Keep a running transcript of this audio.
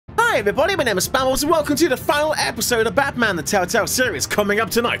Hi everybody, my name is Spammals and welcome to the final episode of Batman the Telltale series. Coming up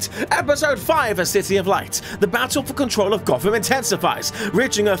tonight, episode 5 of City of Light. The battle for control of Gotham intensifies,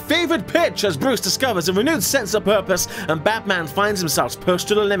 reaching a fevered pitch as Bruce discovers a renewed sense of purpose and Batman finds himself pushed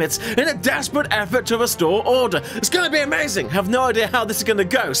to the limits in a desperate effort to restore order. It's gonna be amazing, have no idea how this is gonna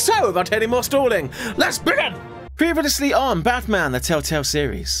go, so without any more stalling, let's begin! Previously on Batman the Telltale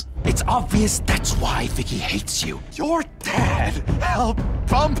series. It's obvious that's why Vicky hates you. Your dad helped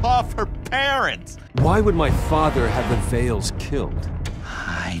bump off her parents. Why would my father have the Vales killed?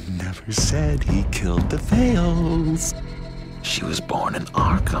 I never said he killed the Vales. She was born in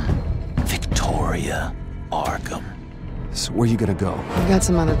Arkham. Victoria Arkham. So where you gonna go? I've got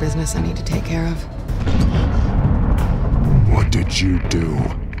some other business I need to take care of. What did you do?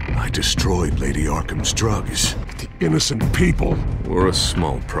 I destroyed Lady Arkham's drugs. The innocent people were a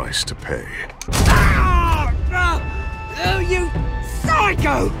small price to pay. Oh, you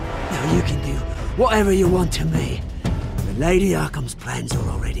psycho! Now you can do whatever you want to me. The Lady Arkham's plans are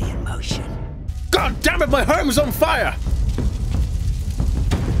already in motion. God damn it, my home's on fire!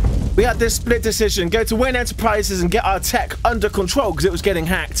 We had this split decision, go to Wayne Enterprises and get our tech under control because it was getting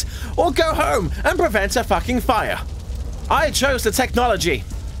hacked, or go home and prevent a fucking fire. I chose the technology.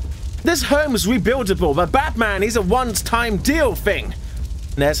 This home's rebuildable, but Batman, he's a one-time deal thing.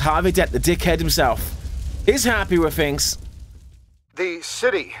 And there's Harvey Dent, the dickhead himself. He's happy with things. The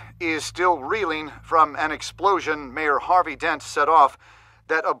city is still reeling from an explosion Mayor Harvey Dent set off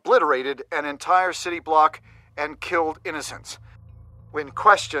that obliterated an entire city block and killed innocents. When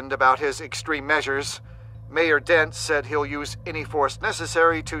questioned about his extreme measures, Mayor Dent said he'll use any force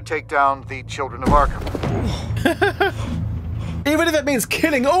necessary to take down the children of Arkham. Even if it means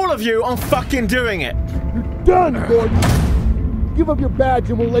killing all of you, I'm fucking doing it. Done, Gordon! Give up your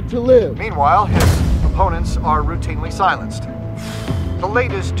badge and we'll let you live. Meanwhile, his opponents are routinely silenced. The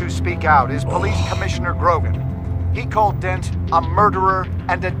latest to speak out is Police Commissioner Grogan. He called Dent a murderer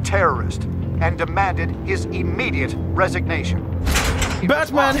and a terrorist and demanded his immediate resignation.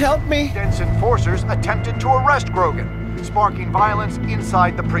 Batman, help me! Dent's enforcers attempted to arrest Grogan, sparking violence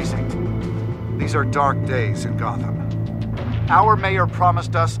inside the precinct. These are dark days in Gotham. Our mayor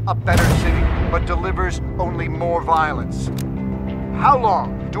promised us a better city, but delivers only more violence. How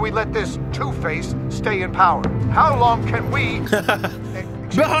long do we let this Two-Face stay in power? How long can we...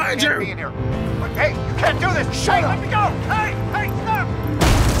 Behind you! Be in here. Hey, you can't do this! Shut up! Let me go! Hey, stop!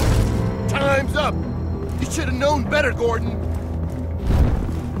 Time's up! You should have known better, Gordon.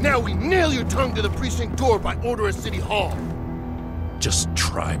 Now we nail your tongue to the precinct door by order of City Hall. Just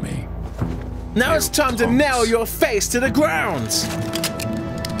try me. Now it's time to nail your face to the ground!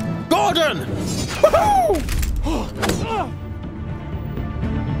 Gordon! Woohoo!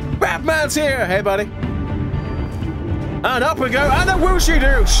 Batman's here! Hey, buddy. And up we go, and a whooshy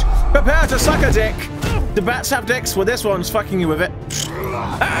douche! Prepare to suck a dick! The bats have dicks, well this one's fucking you with it.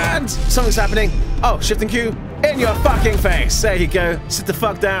 And something's happening. Oh, shifting Q. In your fucking face! There you go. Sit the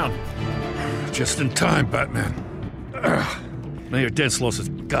fuck down. Just in time, Batman. Mayor Dent's lost his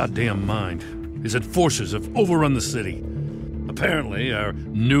goddamn mind. His enforcers have overrun the city. Apparently, our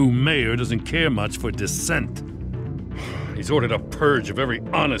new mayor doesn't care much for dissent. He's ordered a purge of every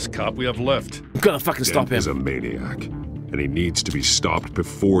honest cop we have left. I'm gonna fucking stop him. Dent is a maniac, and he needs to be stopped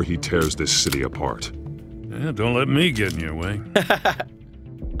before he tears this city apart. Yeah, don't let me get in your way.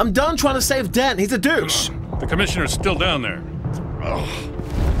 I'm done trying to save Dent. He's a douche. The commissioner's still down there.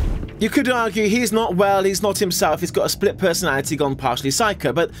 You could argue he's not well, he's not himself, he's got a split personality gone partially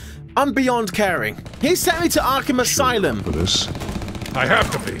psycho, but I'm beyond caring. He sent me to Arkham Asylum. For this? I have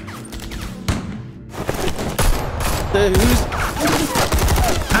to be.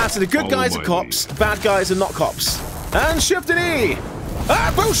 So the good guys are cops, bad guys are not cops. And shift an E!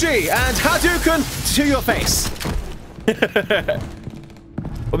 Ah, Bushi! And Hadouken to your face.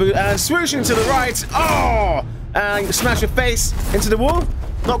 And swooshing to the right. Oh! And smash your face into the wall.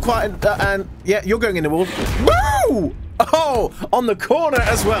 Not quite, and yeah, you're going in the wall. Woo! Oh, on the corner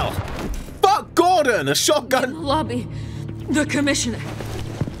as well. Fuck Gordon, a shotgun. Lobby. The commissioner.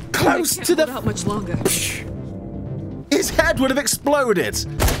 Close to the... Not much longer. His head would have exploded.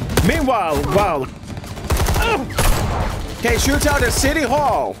 Meanwhile, wow. Okay, shoot out at City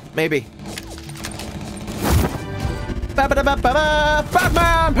Hall. Maybe.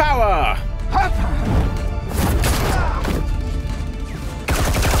 Batman power!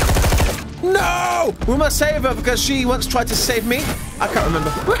 No! We must save her because she once tried to save me. I can't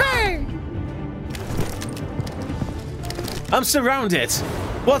remember. Hey! I'm surrounded.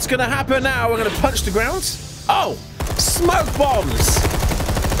 What's gonna happen now? We're gonna punch the ground? Oh! Smoke bombs!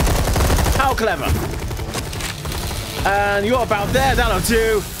 How clever. And you're about there, that'll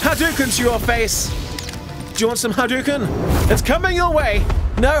do. Hadouken to your face. Do you want some Hadouken? It's coming your way.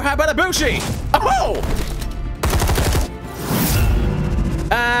 No, how about a Bushi? Oh!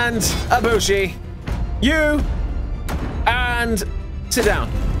 And a Bushi. You. And sit down.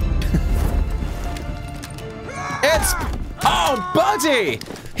 It's... Oh, buddy!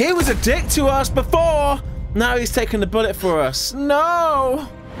 He was a dick to us before. Now he's taking the bullet for us. No!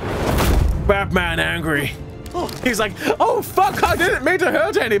 Batman angry. He's like, oh, fuck, I didn't mean to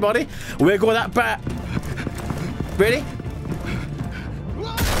hurt anybody. Wiggle that bat. Ready?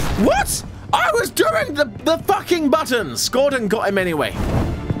 What? I was doing the fucking buttons. Gordon got him anyway.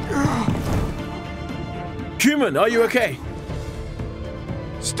 Human, are you okay?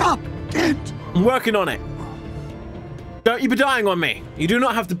 Stop it! I'm working on it. Don't you be dying on me. You do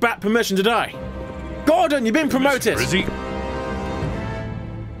not have the bat permission to die. Gordon, you've been promoted. Is he?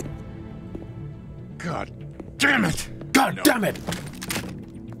 God damn it! God damn it!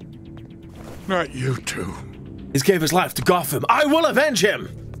 Not you two. He's gave his life to Gotham. I will avenge him!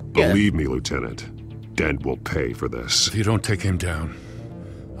 Believe me, Lieutenant. Dent will pay for this. If you don't take him down,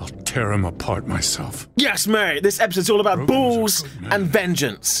 I'll tear him apart myself. Yes, mate. This episode's all about bulls and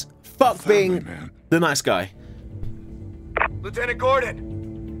vengeance. Fuck being the nice guy. Lieutenant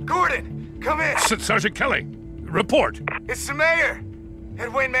Gordon! Gordon, come in! Sergeant Kelly, report! It's the mayor!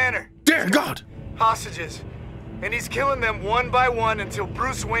 At Wayne Manor. Dear God! Hostages. And he's killing them one by one until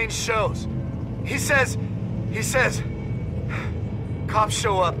Bruce Wayne shows. He says... Cops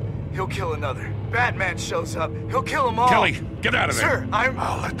show up, he'll kill another. Batman shows up, he'll kill them all. Kelly, get out of there! Sir,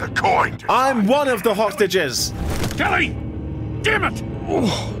 I'll let the coin decide. I'm one of the hostages. Kelly! Damn it!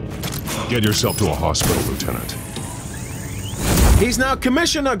 Get yourself to a hospital, Lieutenant. He's now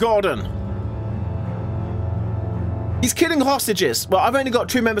Commissioner Gordon. He's killing hostages. Well, I've only got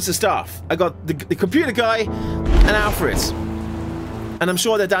 2 members of staff. I got the computer guy and Alfred. And I'm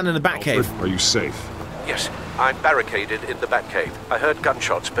sure they're down in the Batcave. Are you safe? Yes, I'm barricaded in the Batcave. I heard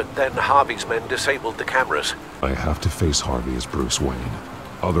gunshots, but then Harvey's men disabled the cameras. I have to face Harvey as Bruce Wayne.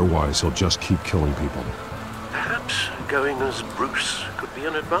 Otherwise, he'll just keep killing people. Perhaps going as Bruce could be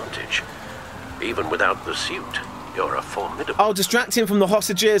an advantage. Even without the suit, you're a formidable... I'll distract him from the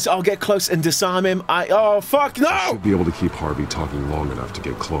hostages. I'll get close and disarm him. Oh, fuck, no! I should be able to keep Harvey talking long enough to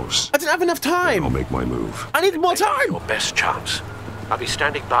get close. I didn't have enough time. I'll make my move. I need more time. Your best chance. I'll be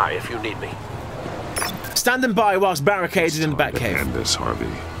standing by if you need me. Standing by whilst barricaded in the Batcave. End this, Harvey.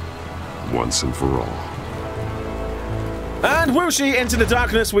 Once and for all. And whooshy, into the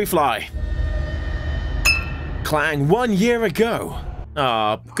darkness we fly. Clang, 1 year ago.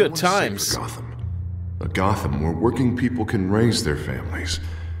 Ah, good times. A Gotham where working people can raise their families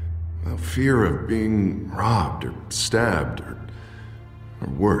without fear of being robbed or stabbed or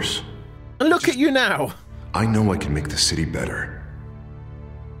worse. And look at you now. I know I can make the city better.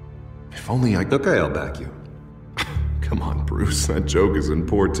 If only I... Okay, I'll back you. Come on, Bruce. That joke is in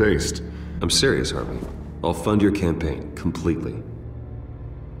poor taste. I'm serious, Harvey. I'll fund your campaign, completely.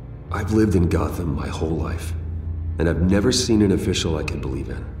 I've lived in Gotham my whole life, and I've never seen an official I can believe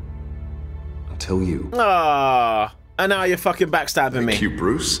in. Until you. Ah, and now you're fucking backstabbing me. Thank you,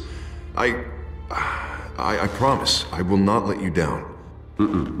 Bruce. I promise, I will not let you down.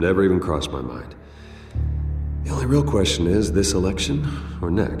 Never even crossed my mind. The only real question is, this election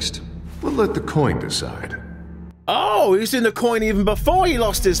or next? We'll let the coin decide. Oh, he's in the coin even before he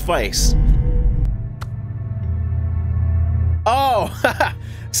lost his face. Oh,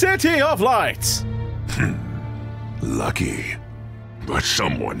 City of Lights. Lucky. But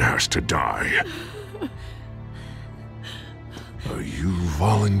someone has to die. Are you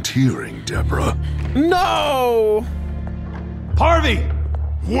volunteering, Deborah? No! Harvey!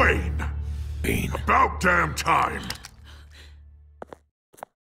 Wayne! About damn time.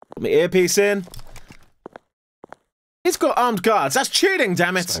 Put my earpiece in. He's got armed guards. That's cheating,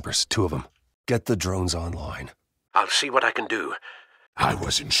 damn it. Snipers, 2 of them. Get the drones online. I'll see what I can do. I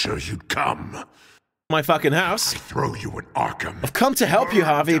wasn't sure you'd come. My fucking house. Throw you in Arkham. I've come to help you,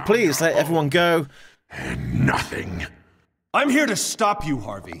 Harvey. Please let everyone go. And nothing. I'm here to stop you,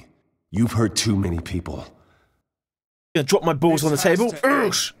 Harvey. You've hurt too many people. Gonna drop my balls on the table.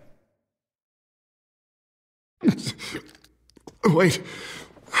 Oosh. Wait.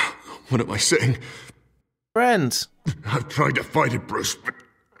 What am I saying? Friend. I've tried to fight it, Bruce, but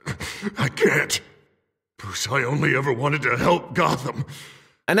I can't. Bruce, I only ever wanted to help Gotham.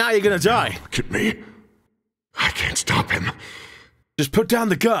 And now you're gonna die. Look at me. I can't stop him. Just put down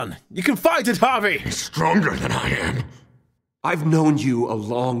the gun. You can fight it, Harvey. He's stronger than I am. I've known you a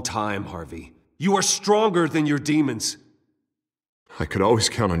long time, Harvey. You are stronger than your demons. I could always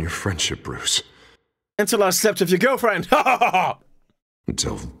count on your friendship, Bruce. Until I slept with your girlfriend. Ha ha ha!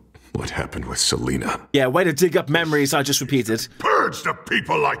 Until what happened with Selena. Yeah, way to dig up memories I just repeated. Purge the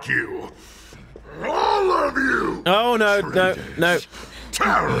people like you! All of you! Oh, no, no, no.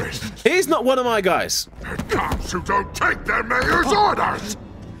 Terrorists! He's not one of my guys. Cops who don't take their mayor's orders!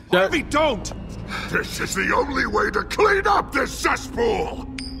 Harvey, don't! This is the only way to clean up this cesspool!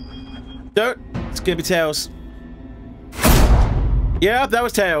 Don't. It's gonna be Tails. Yeah, that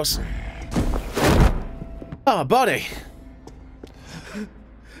was Tails. Oh, buddy.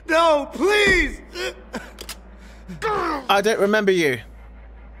 No, please! I don't remember you.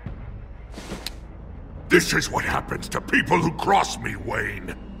 This is what happens to people who cross me,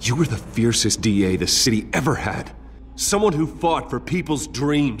 Wayne. You were the fiercest DA the city ever had. Someone who fought for people's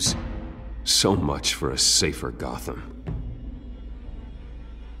dreams. So much for a safer Gotham.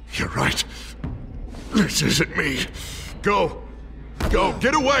 You're right. This isn't me. Go. Go.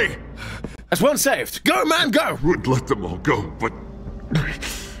 Get away. That's one saved. Go, man, go. I would let them all go, but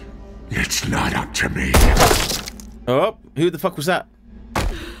it's not up to me. Oh, who the fuck was that?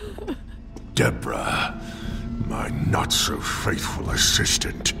 Deborah, my not-so-faithful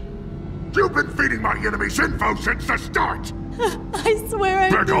assistant. You've been feeding my enemies info since the start! I swear I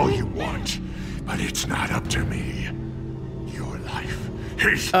Bet did. all you want, but it's not up to me. Your life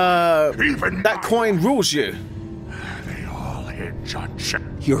is even that coin rules you. They all hinge on check.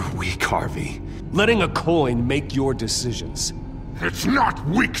 You're weak, Harvey. Letting a coin make your decisions. It's not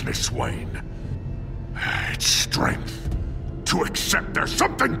weakness, Wayne. It's strength. To accept there's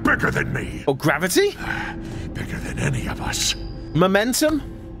something bigger than me. Or gravity? Bigger than any of us. Momentum?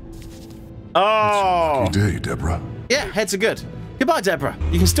 Oh. It's a lucky day, Deborah. Yeah, heads are good. Goodbye, Deborah.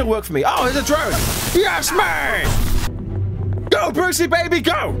 You can still work for me. Oh, there's a drone. Yes, man! Go, Brucey, baby,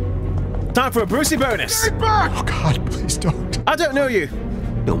 go! Time for a Brucey bonus. Get back! Oh, God, please don't. I don't know you.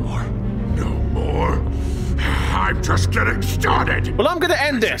 No more. No more? I'm just getting started. Well, I'm gonna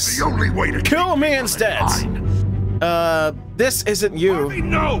end this. The only way to kill me instead. This isn't you. Harvey,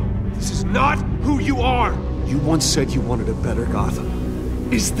 no! This is not who you are! You once said you wanted a better Gotham.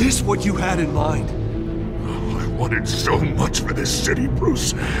 Is this what you had in mind? Oh, I wanted so much for this city,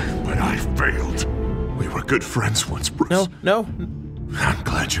 Bruce, but I failed. We were good friends once, Bruce. No. I'm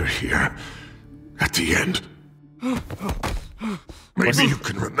glad you're here. At the end. Maybe you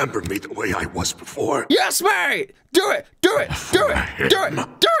can remember me the way I was before. Yes, mate! Do it! Do it! Do it! Do it!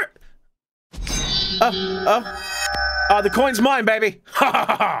 Do it! The coin's mine, baby! Ha ha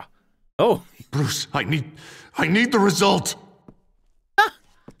ha ha! Oh. Bruce, I need the result.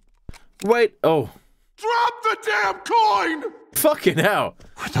 Wait, oh. Drop the damn coin! Fucking hell.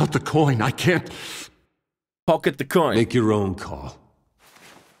 Without the coin, I can't... Pocket the coin. Make your own call.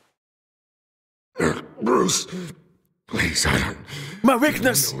 Bruce, please, I don't... My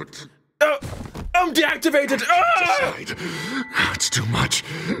weakness! I'm deactivated! Decide. It's too much.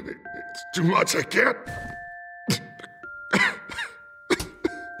 It's too much, I can't...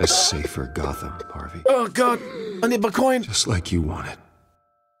 A safer Gotham, Harvey. Oh, God. I need my coin. Just like you wanted.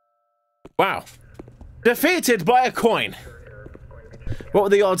 Wow. Defeated by a coin. What were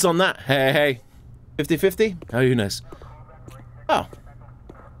the odds on that? Hey. 50-50? Oh, who knows? Oh.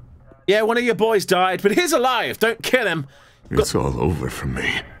 Yeah, one of your boys died, but he's alive. Don't kill him. It's all over for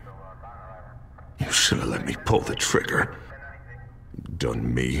me. You should have let me pull the trigger.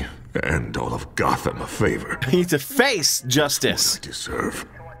 Done me and all of Gotham a favor. You need to face justice. What I deserve.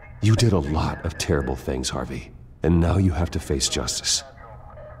 You did a lot of terrible things, Harvey. And now you have to face justice.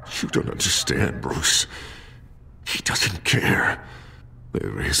 You don't understand, Bruce. He doesn't care.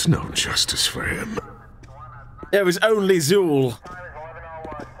 There is no justice for him. There is only Zool.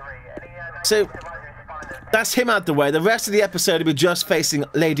 So, that's him out the way. The rest of the episode will be just facing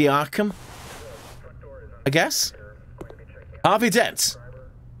Lady Arkham. I guess? Harvey Dent.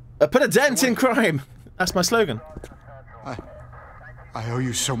 Put a dent in crime. That's my slogan. I owe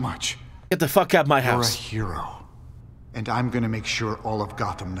you so much. Get the fuck out of my house. You're a hero. And I'm gonna make sure all of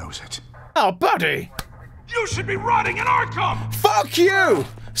Gotham knows it. Oh, buddy! You should be rotting in Arkham! Fuck you!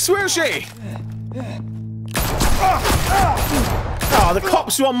 Swooshy! Oh, the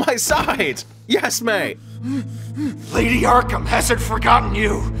cops are on my side! Yes, mate! Lady Arkham hasn't forgotten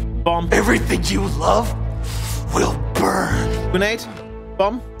you! Bomb. Everything you love will burn. Grenade?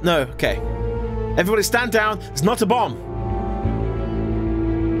 Bomb? No, okay. Everybody stand down, it's not a bomb.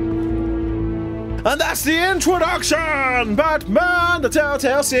 And that's the introduction! Batman, the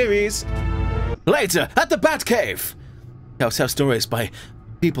Telltale series. Later, at the Batcave. Telltale stories by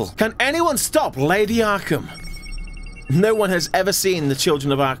people. Can anyone stop Lady Arkham? No one has ever seen the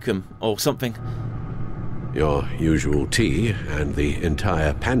Children of Arkham, or something. Your usual tea and the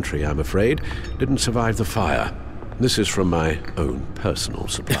entire pantry, I'm afraid, didn't survive the fire. This is from my own personal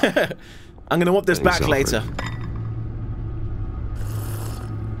supply. I'm gonna want this back later.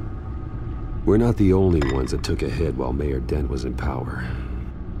 We're not the only ones that took a hit while Mayor Dent was in power.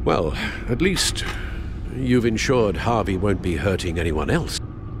 Well, at least you've ensured Harvey won't be hurting anyone else.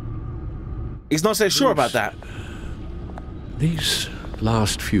 He's not so sure about that. These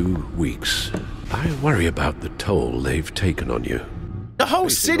last few weeks, I worry about the toll they've taken on you. The whole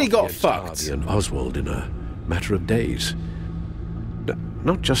city got fucked. Harvey and Oswald in a matter of days.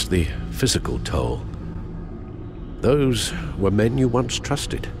 Not just the physical toll. Those were men you once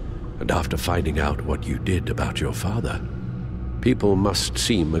trusted, and after finding out what you did about your father, people must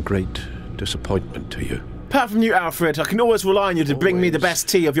seem a great disappointment to you. Apart from you, Alfred, I can always rely on you to bring me the best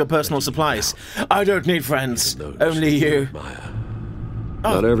tea of your personal supplies. I don't need friends, only you.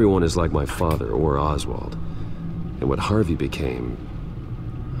 Not everyone is like my father or Oswald. And what Harvey became,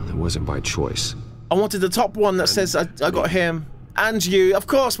 it wasn't by choice. I wanted the top one that says I got him. And you, of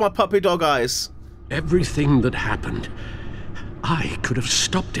course, my puppy dog eyes. Everything that happened, I could have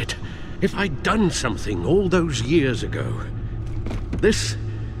stopped it if I'd done something all those years ago. This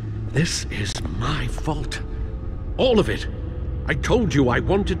is my fault. All of it. I told you I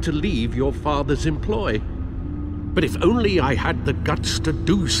wanted to leave your father's employ. But if only I had the guts to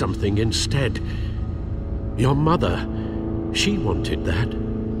do something instead. Your mother, she wanted that.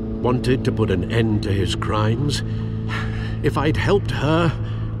 Wanted to put an end to his crimes. If I'd helped her,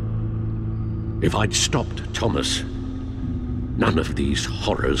 if I'd stopped Thomas, none of these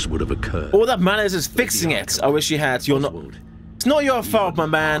horrors would have occurred. All that matters is fixing it. I wish you had. You're not. It's not your fault, my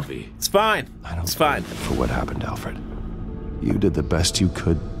man. It's fine. It's fine. For what happened, Alfred. You did the best you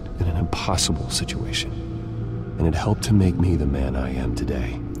could in an impossible situation. And it helped to make me the man I am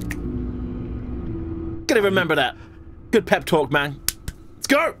today. Gonna remember that. Good pep talk, man. Let's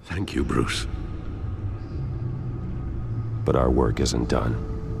go! Thank you, Bruce. But our work isn't done.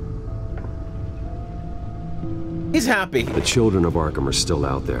 He's happy. The children of Arkham are still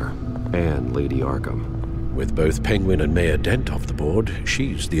out there, and Lady Arkham. With both Penguin and Mayor Dent off the board,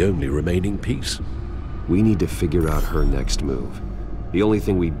 she's the only remaining piece. We need to figure out her next move. The only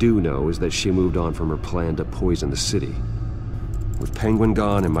thing we do know is that she moved on from her plan to poison the city. With Penguin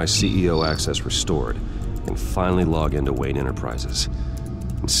gone and my CEO access restored, I can finally log into Wayne Enterprises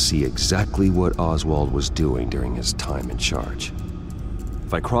and see exactly what Oswald was doing during his time in charge.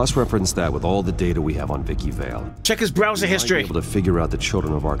 If I cross-reference that with all the data we have on Vicky Vale, check his browser history. I'll be able to figure out the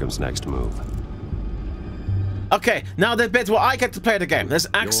Children of Arkham's next move. Okay, now the bit where I get to play the game. Let's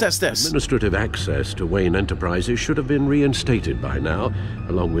access this. Administrative access to Wayne Enterprises should have been reinstated by now,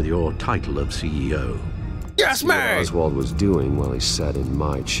 along with your title of CEO. Yes, man! What Oswald was doing while he sat in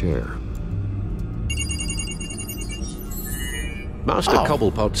my chair. Master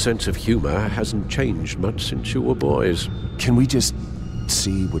Cobblepot's sense of humor hasn't changed much since you were boys. Can we just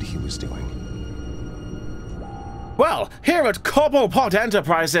see what he was doing? Well, here at Cobblepot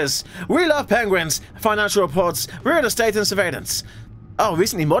Enterprises, we love penguins, financial reports, real estate and surveillance. Oh,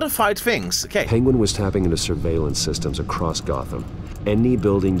 recently modified things. Okay. Penguin was tapping into surveillance systems across Gotham. Any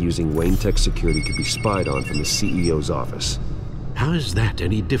building using Wayne Tech security could be spied on from the CEO's office. How is that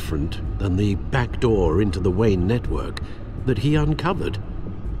any different than the back door into the Wayne network that he uncovered?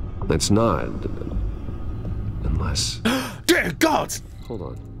 It's not. Unless... Dear God! Hold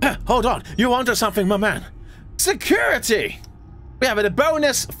on. Hold on. You're onto something, my man. Security! We have a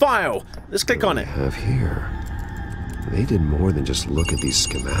bonus file. Let's click on it. What we have here. They did more than just look at these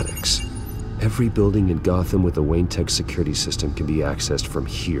schematics. Every building in Gotham with the Wayne Tech security system can be accessed from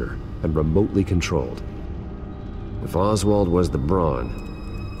here and remotely controlled. If Oswald was the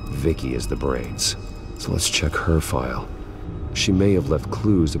brawn, Vicky is the brains. So let's check her file. She may have left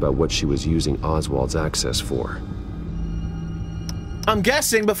clues about what she was using Oswald's access for. I'm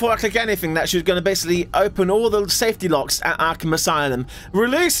guessing, before I click anything, that she's going to basically open all the safety locks at Arkham Asylum,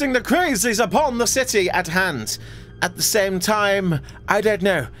 releasing the crazies upon the city at hand. At the same time, I don't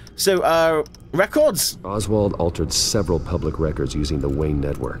know. So, records? Oswald altered several public records using the Wayne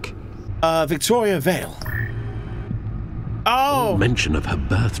network. Victoria Vale. Oh! Mention of her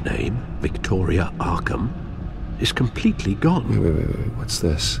birth name, Victoria Arkham, is completely gone. Wait. What's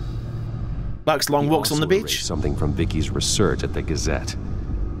this? Likes long walks on the beach? Something from Vicky's research at the Gazette.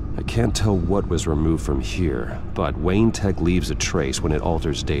 I can't tell what was removed from here, but Wayne Tech leaves a trace when it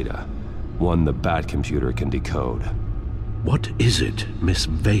alters data. One the Bat computer can decode. What is it Miss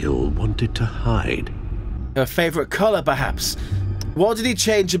Vale wanted to hide? Her favorite color, perhaps. What did he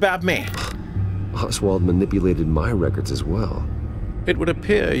change about me? Oswald manipulated my records as well. It would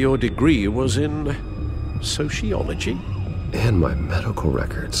appear your degree was in sociology. And my medical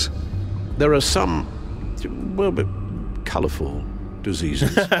records. There are some, well, colorful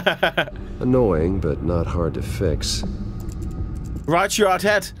diseases. Annoying, but not hard to fix. Right, you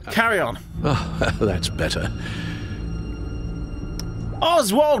Ted. Carry on. Oh, that's better.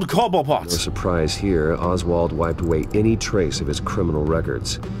 Oswald Cobblepot. No surprise here, Oswald wiped away any trace of his criminal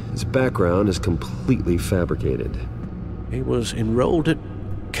records. His background is completely fabricated. He was enrolled at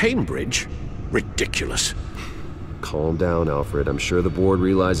Cambridge? Ridiculous. Calm down, Alfred. I'm sure the board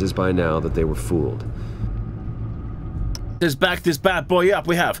realizes by now that they were fooled. Let's back this bad boy up.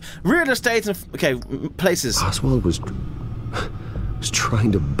 We have real estate and places. Oswald was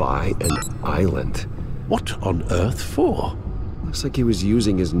trying to buy an island. What on earth for? Looks like he was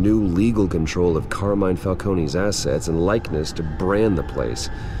using his new legal control of Carmine Falcone's assets and likeness to brand the place.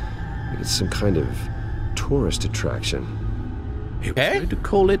 Like it's some kind of tourist attraction. He was going to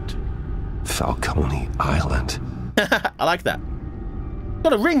call it Falcone Island. I like that.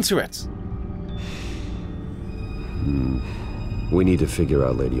 Got a ring to it. We need to figure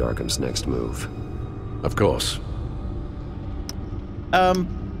out Lady Arkham's next move. Of course.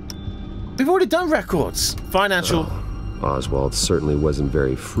 We've already done records. Financial. Oswald certainly wasn't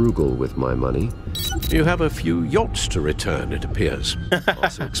very frugal with my money. You have a few yachts to return, it appears.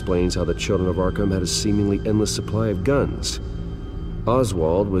 Also explains how the children of Arkham had a seemingly endless supply of guns.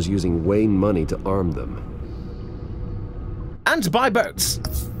 Oswald was using Wayne money to arm them. And to buy boats.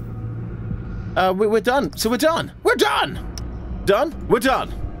 We're done. So we're done. We're done! Done? We're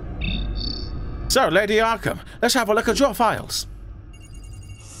done. So, Lady Arkham, let's have a look at your files.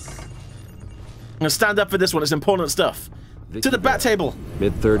 I'm gonna stand up for this one, it's important stuff. To the bat table.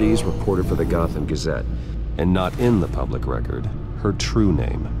 Mid-30s, reporter for the Gotham Gazette. And not in the public record, her true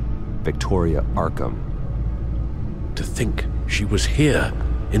name, Victoria Arkham. To think she was here,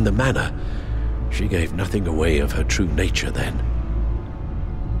 in the manor. She gave nothing away of her true nature then.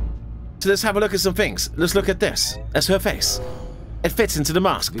 So let's have a look at some things. Let's look at this. That's her face. It fits into the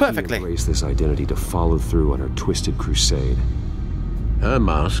mask perfectly. Vicky embraced this identity to follow through on her twisted crusade. Her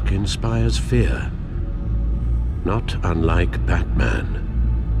mask inspires fear. Not unlike Batman.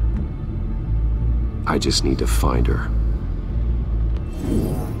 I just need to find her.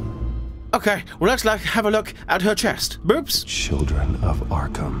 Okay, well let's have a look at her chest. Boobs? Children of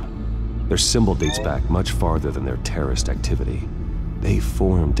Arkham. Their symbol dates back much farther than their terrorist activity. They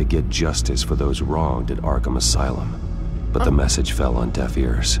formed to get justice for those wronged at Arkham Asylum. But the message fell on deaf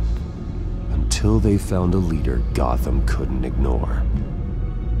ears. Until they found a leader Gotham couldn't ignore.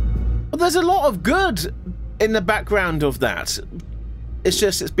 Well, there's a lot of good in the background of that. It's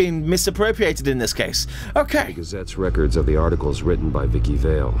just it's been misappropriated in this case. Okay. The Gazette's records of the articles written by Vicky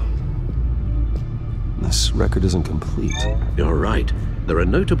Vale. This record isn't complete. You're right. There are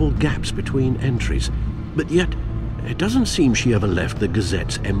notable gaps between entries. But yet, it doesn't seem she ever left the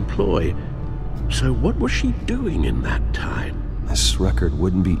Gazette's employ. So what was she doing in that time? This record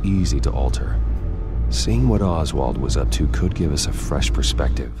wouldn't be easy to alter. Seeing what Oswald was up to could give us a fresh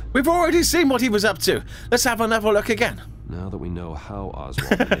perspective. We've already seen what he was up to. Let's have another look again. Now that we know how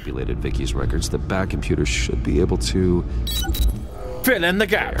Oswald manipulated Vicky's records, the back computer should be able to... fill in the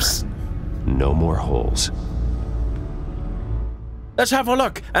gaps. No more holes. Let's have a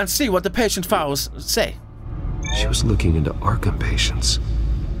look and see what the patient files say. She was looking into Arkham patients,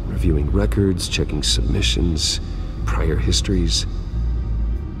 reviewing records, checking submissions, prior histories.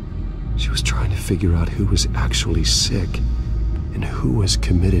 She was trying to figure out who was actually sick and who was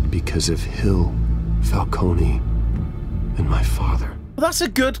committed because of Hill, Falcone, and my father. Well, that's a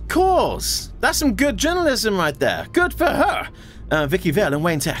good cause. That's some good journalism right there. Good for her. Vicky Vale and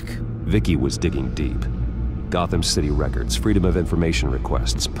Wayne Tech. Vicky was digging deep. Gotham City records, Freedom of Information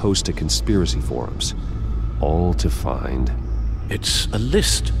requests, posts to conspiracy forums. All to find... It's a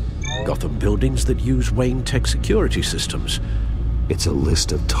list. Gotham buildings that use Wayne Tech security systems. It's a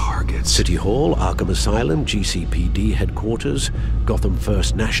list of targets. City Hall, Arkham Asylum, GCPD headquarters, Gotham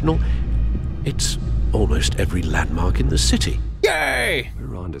First National. It's almost every landmark in the city. Yay!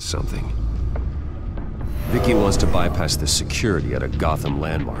 We're onto something. Vicky wants to bypass the security at a Gotham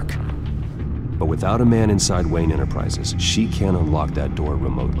landmark. But without a man inside Wayne Enterprises, she can't unlock that door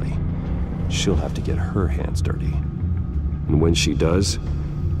remotely. She'll have to get her hands dirty. And when she does,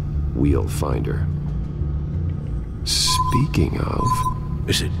 we'll find her. Speaking of...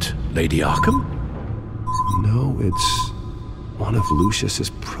 Is it Lady Arkham? No, it's one of Lucius's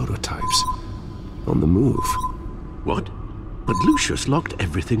prototypes. On the move. What? But Lucius locked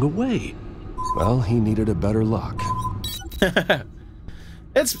everything away. Well, he needed a better lock.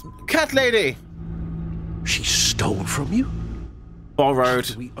 It's Cat Lady. She stole from you?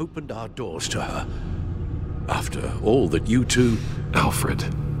 Borrowed. We opened our doors to her. After all that you two... Alfred.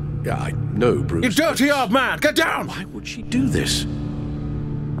 Yeah, I know, Bruce. You dirty old man! Get down! Why would she do this?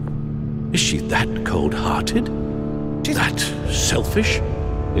 Is she that cold-hearted? That selfish?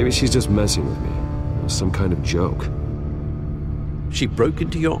 Maybe she's just messing with me. Some kind of joke. She broke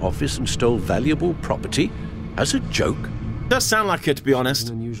into your office and stole valuable property as a joke? Does sound like it, to be honest.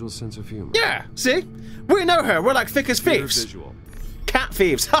 An unusual sense of humor. Yeah, see? We know her. We're like thick as thieves. Visual. Cat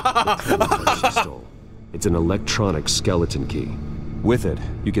thieves. It's an electronic skeleton key. With it,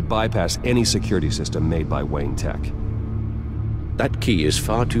 you could bypass any security system made by Wayne Tech. That key is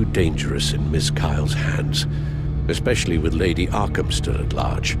far too dangerous in Miss Kyle's hands, especially with Lady Arkham still at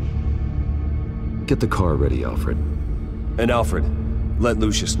large. Get the car ready, Alfred. And Alfred, let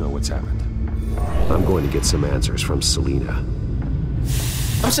Lucius know what's happened. I'm going to get some answers from Selina.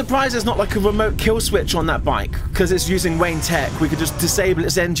 I'm surprised there's not like a remote kill switch on that bike, because it's using Wayne Tech. We could just disable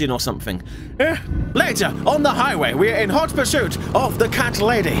its engine or something. Later, on the highway, we are in hot pursuit of the Cat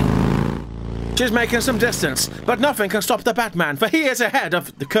Lady. She's making some distance, but nothing can stop the Batman, for he is ahead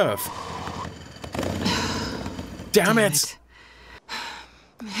of the curve. Damn it.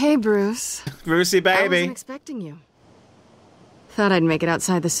 Hey, Bruce. Brucey, baby. I wasn't expecting you. Thought I'd make it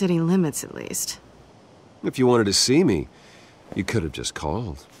outside the city limits, at least. If you wanted to see me, you could have just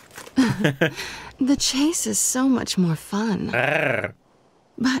called. The chase is so much more fun.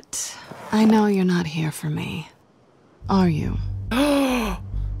 But I know you're not here for me. Are you?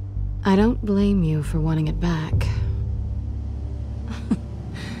 I don't blame you for wanting it back.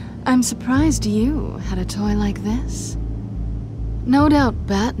 I'm surprised you had a toy like this. No doubt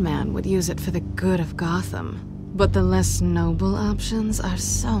Batman would use it for the good of Gotham, but the less noble options are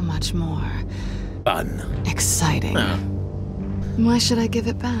so much more... fun. Exciting. Why should I give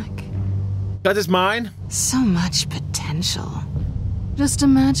it back? That is mine. So much potential. Just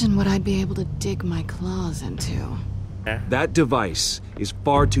imagine what I'd be able to dig my claws into. That device is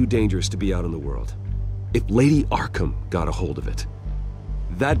far too dangerous to be out in the world. If Lady Arkham got a hold of it,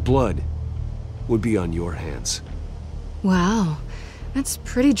 that blood would be on your hands. Wow, that's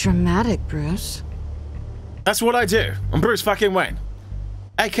pretty dramatic, Bruce. That's what I do. I'm Bruce fucking Wayne,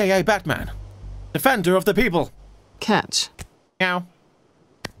 aka Batman, defender of the people. Catch. Meow.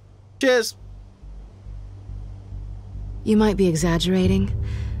 Cheers. You might be exaggerating,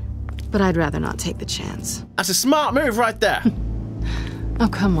 but I'd rather not take the chance. That's a smart move right there. Oh,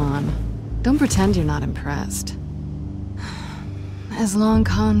 come on. Don't pretend you're not impressed. As long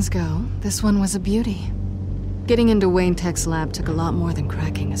cons go, this one was a beauty. Getting into Wayne Tech's lab took a lot more than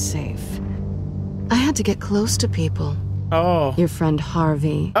cracking a safe. I had to get close to people. Oh. Your friend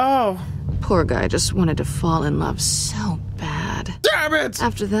Harvey. Oh. Poor guy just wanted to fall in love so bad. Damn it!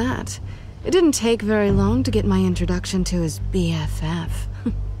 After that, it didn't take very long to get my introduction to his BFF.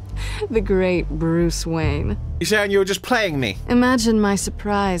 The great Bruce Wayne. You saying you were just playing me? Imagine my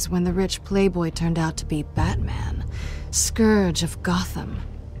surprise when the rich playboy turned out to be Batman, Scourge of Gotham.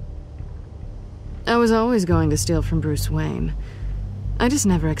 I was always going to steal from Bruce Wayne. I just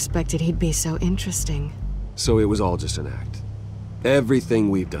never expected he'd be so interesting. So it was all just an act. Everything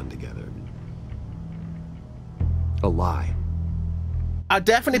we've done together. A lie. I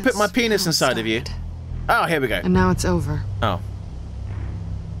definitely put my penis inside of you. Oh, here we go. And now it's over. Oh.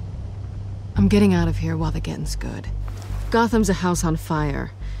 I'm getting out of here while the getting's good. Gotham's a house on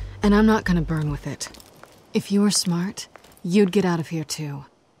fire, and I'm not gonna burn with it. If you were smart, you'd get out of here too.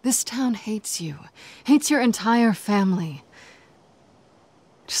 This town hates you, hates your entire family.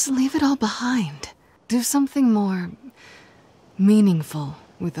 Just leave it all behind. Do something more meaningful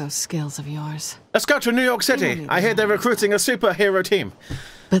with those skills of yours. Let's go to New York City. I hear they're recruiting a superhero team.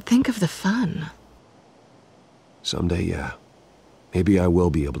 But think of the fun. Someday, yeah. Maybe I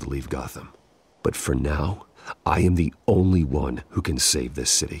will be able to leave Gotham. But for now, I am the only one who can save this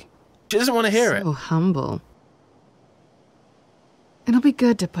city. She doesn't want to hear it. So humble. It'll be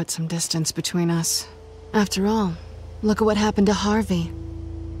good to put some distance between us. After all, look at what happened to Harvey.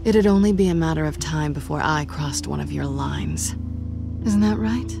 It'd only be a matter of time before I crossed one of your lines. Isn't that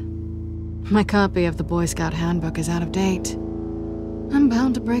right? My copy of the Boy Scout Handbook is out of date. I'm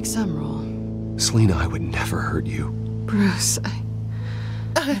bound to break some rule. Selina, I would never hurt you. Bruce,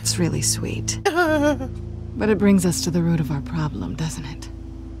 That's really sweet. But it brings us to the root of our problem, doesn't it?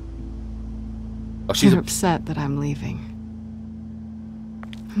 Oh, she's You're upset that I'm leaving.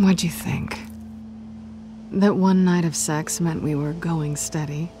 What'd you think? That one night of sex meant we were going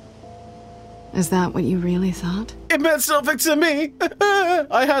steady? Is that what you really thought? It meant something to me.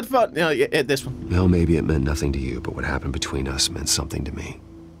 I had fun. No, yeah, this one. Well, maybe it meant nothing to you, but what happened between us meant something to me.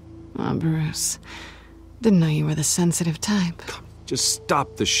 Oh, Bruce. Didn't know you were the sensitive type. Just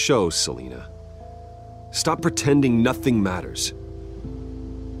stop the show, Selina. Stop pretending nothing matters.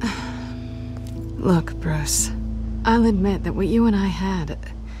 Look, Bruce, I'll admit that what you and I had...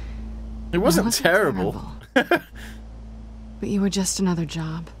 It wasn't terrible. But you were just another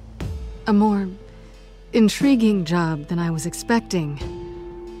job. A more intriguing job than I was expecting.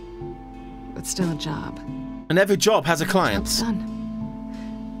 But still a job. And every job has a client. I'm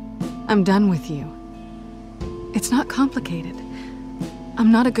done. I'm done with you. It's not complicated.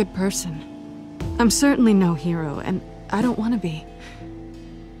 I'm not a good person. I'm certainly no hero, and I don't want to be.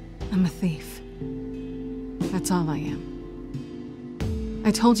 I'm a thief. That's all I am.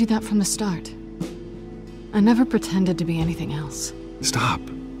 I told you that from the start. I never pretended to be anything else. Stop.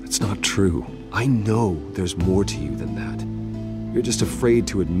 It's not true. I know there's more to you than that. You're just afraid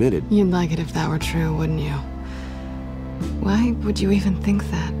to admit it. You'd like it if that were true, wouldn't you? Why would you even think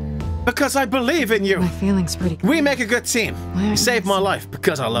that? Because I believe in you. My feeling's pretty clear. We make a good team. You saved my life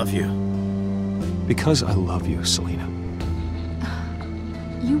because I love you. Because I love you, Selina.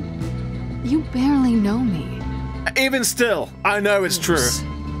 You barely know me. Even still, I know it's true.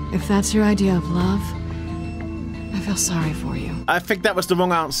 If that's your idea of love, I feel sorry for you. I think that was the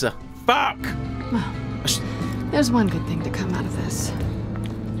wrong answer. Fuck! Well, there's one good thing to come out of this.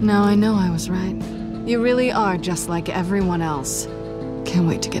 Now I know I was right. You really are just like everyone else. Can't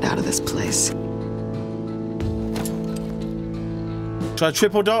wait to get out of this place. Should I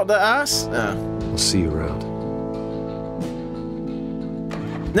triple dot the ass? I'll see you around.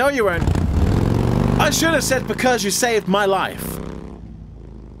 No, you won't. I should have said because you saved my life.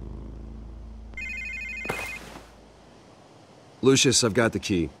 Lucius, I've got the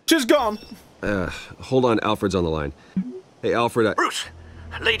key. She's gone. Hold on, Alfred's on the line. Hey, Alfred, Bruce,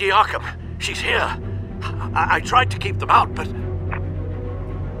 Lady Arkham, she's here. I tried to keep them out, but...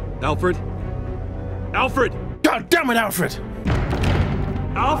 Alfred? Alfred! God damn it, Alfred!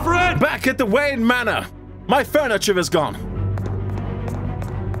 Alfred! Back at the Wayne Manor. My furniture is gone.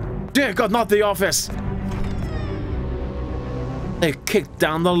 Dear God, not the office. They kicked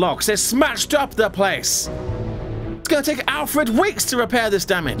down the locks. They smashed up the place. It's gonna take Alfred weeks to repair this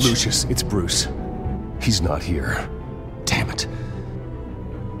damage. Lucius, it's Bruce. He's not here. Damn it.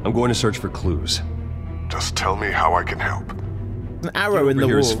 I'm going to search for clues. Just tell me how I can help. An arrow in the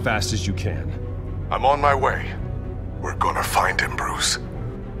here wall. as fast as you can. I'm on my way. We're gonna find him, Bruce.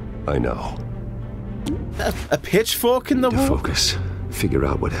 I know. A pitchfork in the wall? Focus. Figure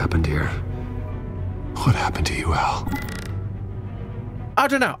out what happened here. What happened to you, Al? I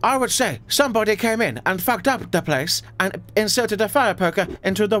don't know. I would say somebody came in and fucked up the place and inserted a fire poker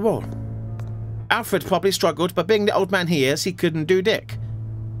into the wall. Alfred probably struggled, but being the old man he is, he couldn't do dick.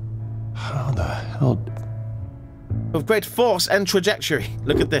 How the hell... With great force and trajectory.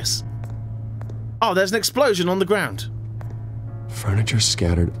 Look at this. Oh, there's an explosion on the ground. Furniture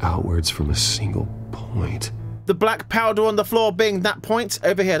scattered outwards from a single point. The black powder on the floor being that point.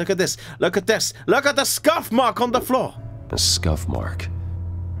 Over here, look at this. Look at this. Look at the scuff mark on the floor. A scuff mark.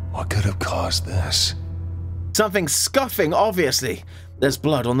 What could have caused this? Something scuffing, obviously. There's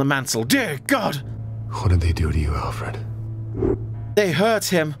blood on the mantle. Dear God! What did they do to you, Alfred? They hurt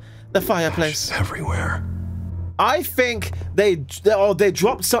him. The fireplace. Everywhere. I think they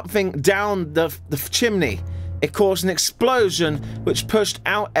dropped something down the chimney. It caused an explosion which pushed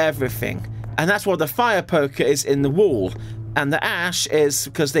out everything. And that's why the fire poker is in the wall. And the ash is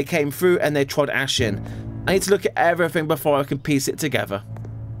because they came through and they trod ash in. I need to look at everything before I can piece it together.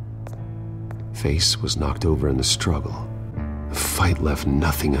 Face was knocked over in the struggle. The fight left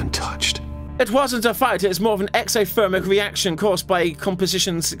nothing untouched. It wasn't a fight, it's more of an exothermic reaction caused by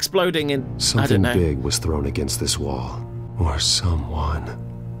compositions exploding in... Something big was thrown against this wall. Or someone.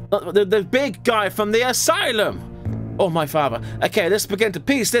 The big guy from the asylum! Oh, my father. Okay, let's begin to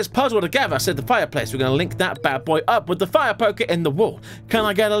piece this puzzle together, said the fireplace. We're going to link that bad boy up with the fire poker in the wall. Can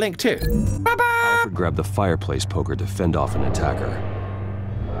I get a link too? Alfred grabbed the fireplace poker to fend off an attacker.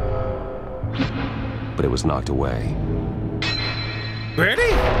 But it was knocked away.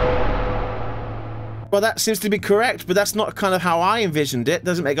 Really? Well, that seems to be correct, but that's not kind of how I envisioned it.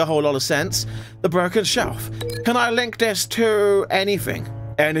 Doesn't make a whole lot of sense. The broken shelf. Can I link this to anything?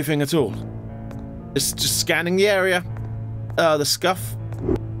 Anything at all? Just scanning the area. The scuff.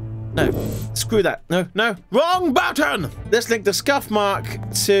 No, screw that. No. Wrong button! Let's link the scuff mark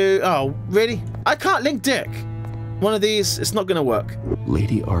to... Oh, really? I can't link Dick. One of these, it's not gonna work.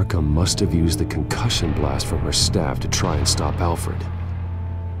 Lady Arkham must have used the concussion blast from her staff to try and stop Alfred.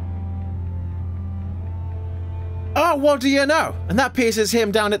 Oh, what do you know? And that pieces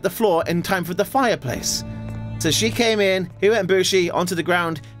him down at the floor in time for the fireplace. So she came in, he went bushy onto the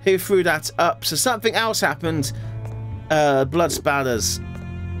ground, he threw that up, so something else happened. Blood spatters.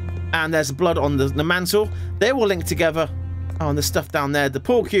 And there's blood on the mantle. They will link together. Oh, and there's stuff down there. The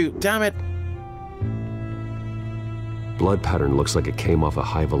pool cue. Damn it. Blood pattern looks like it came off a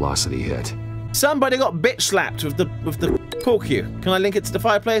high-velocity hit. Somebody got bitch slapped with the pool cue. Can I link it to the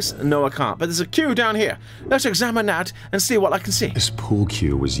fireplace? No, I can't. But there's a cue down here. Let's examine that and see what I can see. This pool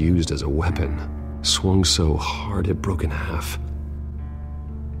cue was used as a weapon. Swung so hard it broke in half.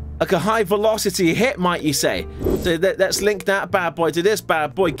 Like a high-velocity hit, might you say? So let's link that bad boy to this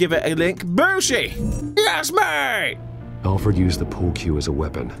bad boy. Give it a link. Booshy! Yes, mate! Alfred used the pool cue as a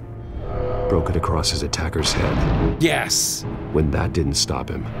weapon. Broke it across his attacker's head. Yes! When that didn't stop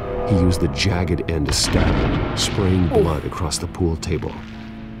him, he used the jagged end to stab him, spraying blood across the pool table.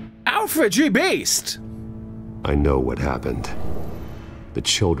 Alfred, you beast! I know what happened. The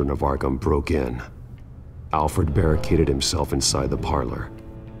children of Arkham broke in. Alfred barricaded himself inside the parlor.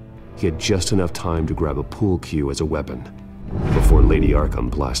 He had just enough time to grab a pool cue as a weapon before Lady Arkham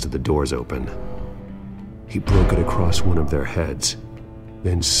blasted the doors open. He broke it across one of their heads,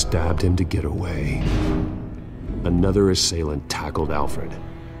 then stabbed him to get away. Another assailant tackled Alfred,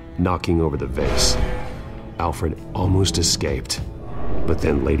 knocking over the vase. Alfred almost escaped, but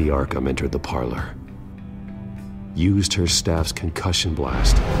then Lady Arkham entered the parlor. Used her staff's concussion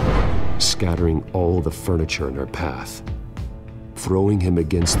blast, scattering all the furniture in her path, throwing him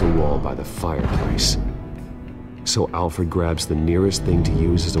against the wall by the fireplace. So Alfred grabs the nearest thing to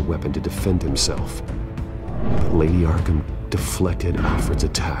use as a weapon to defend himself. But Lady Arkham deflected Alfred's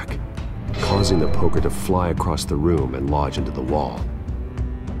attack, causing the poker to fly across the room and lodge into the wall.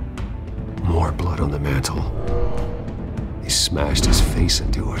 More blood on the mantle. He smashed his face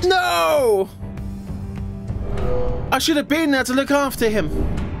into it. No! I should have been there to look after him.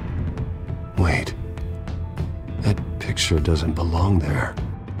 Wait. That picture doesn't belong there.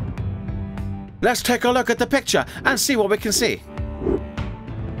 Let's take a look at the picture and see what we can see.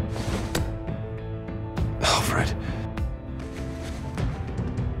 Alfred.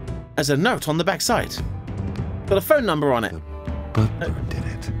 There's a note on the back side. Got a phone number on it. The butler did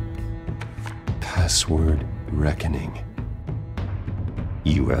it. Password reckoning.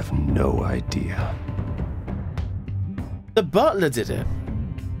 You have no idea. The butler did it.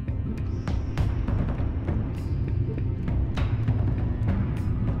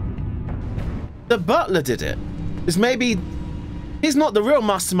 The butler did it. Is maybe he's not the real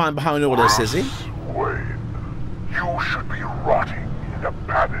mastermind behind all this, is he? Wayne, you should be rotting in a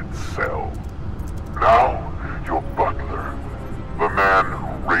padded cell. Now, your butler, the man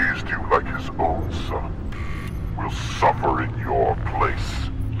who raised you like his own son, will suffer in your place.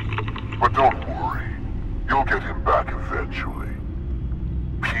 But don't worry, you'll get him back eventually.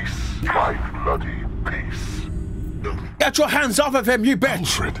 Peace, my bloody peace. Get your hands off of him, you bitch!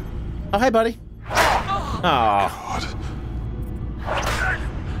 Alfred. Oh, hey, buddy. Oh.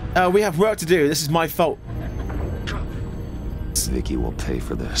 God. We have work to do. This is my fault. Vicky will pay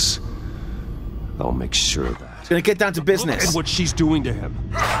for this. I'll make sure of that. Gonna get down to business. Look at what she's doing to him.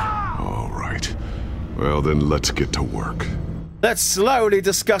 All right. Well, then let's get to work. Let's slowly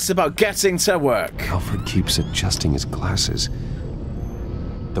discuss about getting to work. Alfred keeps adjusting his glasses.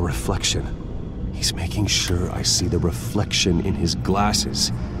 The reflection. He's making sure I see the reflection in his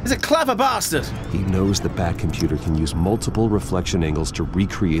glasses. He's a clever bastard. He knows the Batcomputer can use multiple reflection angles to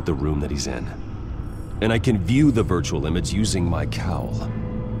recreate the room that he's in. And I can view the virtual image using my cowl.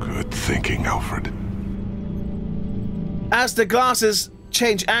 Good thinking, Alfred. As the glasses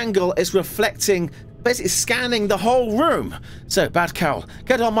change angle, it's reflecting, basically scanning the whole room. So, bad cowl,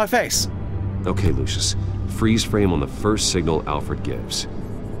 get on my face. Okay, Lucius. Freeze frame on the first signal Alfred gives.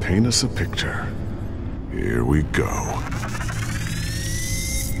 Paint us a picture. Here we go.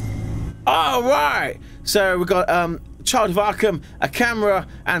 All right. So we got Child of Arkham, a camera,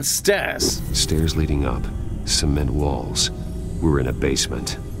 and stairs. Stairs leading up, cement walls. We're in a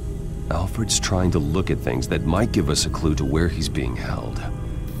basement. Alfred's trying to look at things that might give us a clue to where he's being held.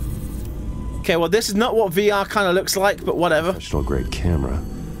 Okay, well, this is not what VR kind of looks like, but whatever. Professional-grade camera.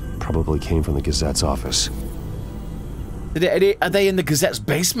 Probably came from the Gazette's office. Are they in the Gazette's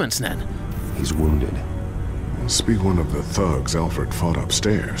basement, then? He's wounded. Must be one of the thugs Alfred fought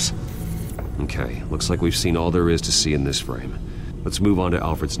upstairs. Okay, looks like we've seen all there is to see in this frame. Let's move on to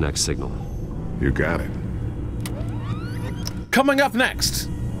Alfred's next signal. You got it. Coming up next.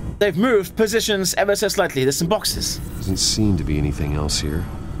 They've moved positions ever so slightly. There's some boxes. Doesn't seem to be anything else here.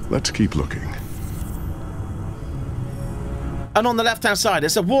 Let's keep looking. And on the left-hand side,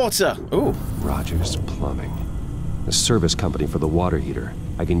 there's a water. Ooh. Rogers Plumbing. A service company for the water heater.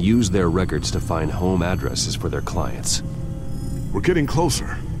 I can use their records to find home addresses for their clients. We're getting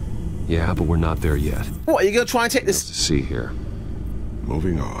closer. Yeah, but we're not there yet. What, are you going to try and take this? Let's see here.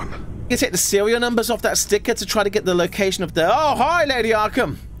 Moving on. You take the serial numbers off that sticker to try to get the location of the... Oh, hi, Lady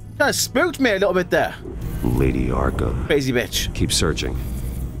Arkham. Kind of spooked me a little bit there. Lady Arkham. Crazy bitch. Keep searching.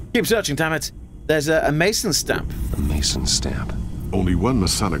 Keep searching, damn it. There's a Mason stamp. A Mason stamp. Only one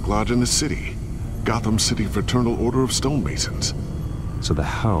Masonic lodge in the city. Gotham City Fraternal Order of Stonemasons. So the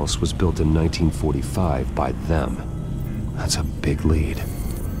house was built in 1945 by them. That's a big lead.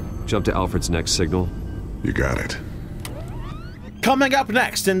 Jump to Alfred's next signal. You got it. Coming up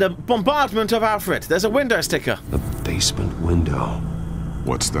next in the bombardment of Alfred, there's a window sticker. A basement window.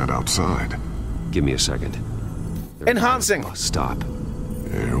 What's that outside? Give me a second. Enhancing. Stop.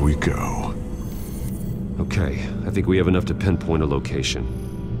 There we go. Okay, I think we have enough to pinpoint a location.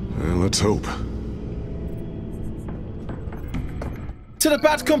 Well, let's hope. To the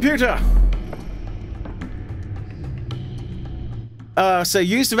Bat computer! So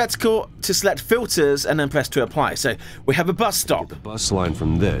use the reticle to select filters and then press to apply. So we have a bus stop. Get the bus line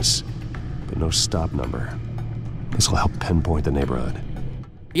from this, but no stop number. This will help pinpoint the neighborhood.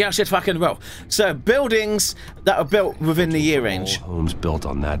 Yeah, shit fucking well. So buildings that are built within the year range. All homes built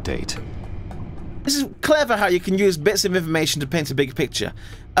on that date. This is clever how you can use bits of information to paint a big picture.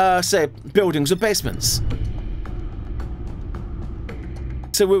 Say buildings or basements.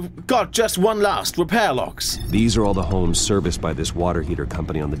 So we've got just one last, repair logs. These are all the homes serviced by this water heater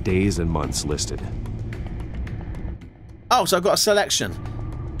company on the days and months listed. Oh, so I've got a selection.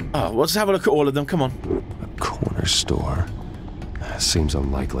 Oh, we'll just have a look at all of them, come on. A corner store. Seems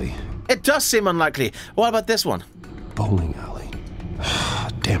unlikely. It does seem unlikely. What about this one? Bowling alley.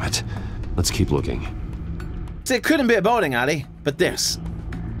 Damn it. Let's keep looking. See, it couldn't be a bowling alley, but this.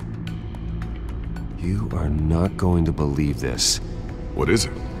 You are not going to believe this. What is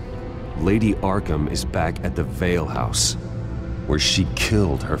it? Lady Arkham is back at the Vale House, where she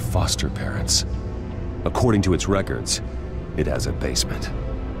killed her foster parents. According to its records, it has a basement.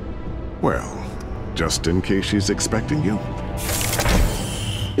 Well, just in case she's expecting you.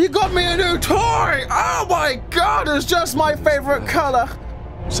 You got me a new toy! Oh my god, it's just my favorite color!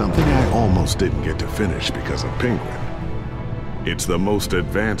 Something I almost didn't get to finish because of Penguin. It's the most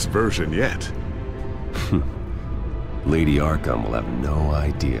advanced version yet. Lady Arkham will have no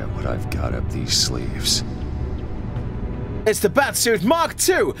idea what I've got up these sleeves. It's the Batsuit Mark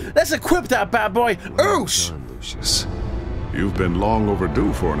II! Let's equip that bad boy! Oosh! Lucius. You've been long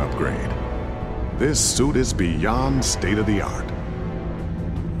overdue for an upgrade. This suit is beyond state-of-the-art.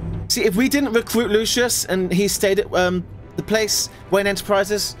 See, if we didn't recruit Lucius and he stayed at the place, Wayne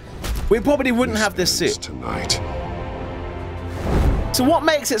Enterprises, we probably wouldn't have this suit. Tonight. So what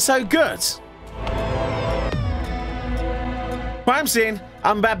makes it so good? Crime scene.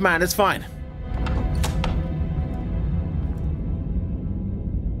 I'm Batman, it's fine.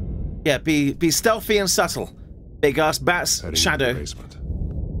 Yeah, be stealthy and subtle. Big ass bats, shadow.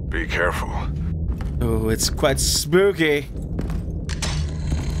 Be careful. Oh, it's quite spooky.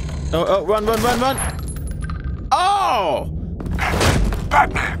 Oh, run, run, run, run! Oh!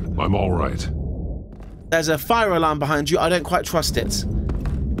 Batman! I'm all right. There's a fire alarm behind you. I don't quite trust it.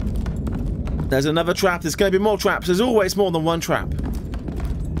 There's another trap. There's going to be more traps. There's always more than one trap.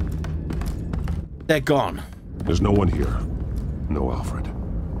 They're gone. There's no one here. No Alfred.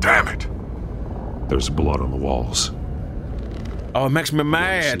 Damn it! There's blood on the walls. Oh, it makes me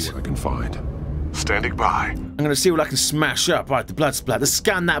mad. See what I can find. Standing by. I'm going to see what I can smash up. Right, the blood splatter. Let's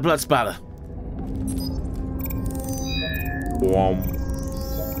scan that blood splatter.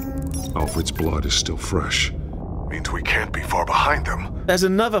 Alfred's blood is still fresh. Means we can't be far behind them. There's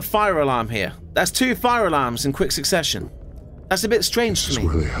another fire alarm here. That's 2 fire alarms in quick succession. That's a bit strange to me. This is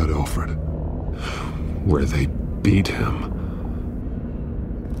where they had Alfred. Where they beat him.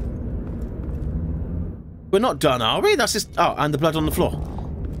 We're not done, are we? That's just... Oh, and the blood on the floor.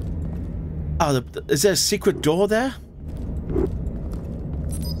 Oh, is there a secret door there?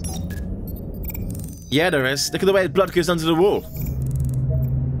 Yeah, there is. Look at the way the blood goes under the wall.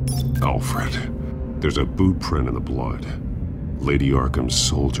 Alfred. There's a boot print in the blood. Lady Arkham's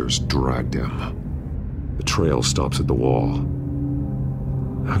soldiers dragged him. The trail stops at the wall.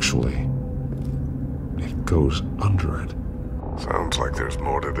 Actually, it goes under it. Sounds like there's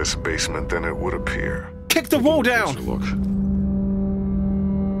more to this basement than it would appear. Kick the wall down! Look.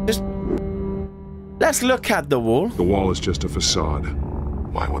 Just... Let's look at the wall. The wall is just a facade.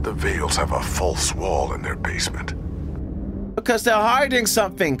 Why would the Vales have a false wall in their basement? Because they're hiding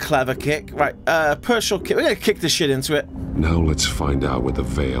something, clever kick. Right, push or kick. We're gonna kick the shit into it. Now let's find out what the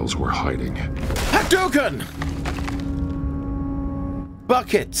Vales were hiding. Hadouken!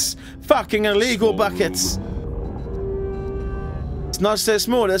 Buckets. Fucking illegal buckets. It's not so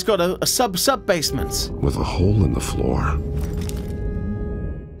small, it's got a sub-basement. With a hole in the floor.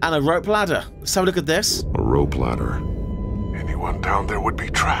 And a rope ladder. Let's have a look at this. A rope ladder. Anyone down there would be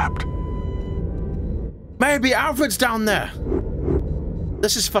trapped. Maybe Alfred's down there.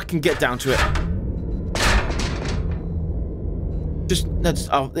 Let's just fucking get down to it. Just, let's,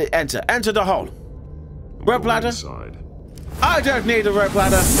 oh, enter. Enter the hole. Rope ladder. Inside. I don't need a rope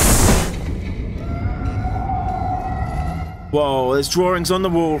ladder. Whoa, there's drawings on the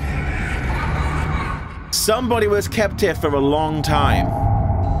wall. Somebody was kept here for a long time.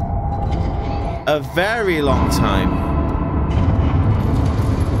 A very long time.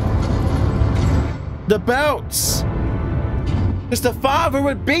 The belts! Because the father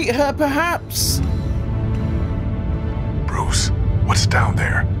would beat her, perhaps? Bruce, what's down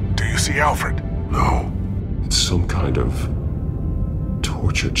there? Do you see Alfred? No. It's some kind of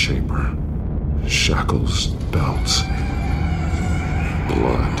torture chamber. Shackles, belts,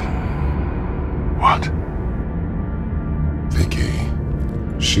 blood. What? Vicky.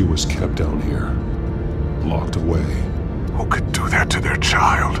 She was kept down here. Locked away. Who could do that to their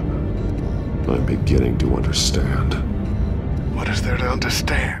child? I'm beginning to understand. What is there to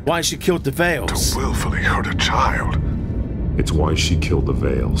understand? Why she killed the Veils? To willfully hurt a child. It's why she killed the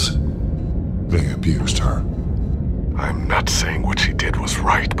Veils. They abused her. I'm not saying what she did was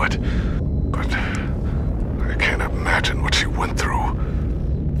right, but I can't imagine what she went through.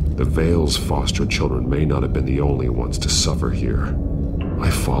 The Veils' foster children may not have been the only ones to suffer here. I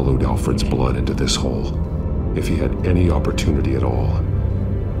followed Alfred's blood into this hole. If he had any opportunity at all,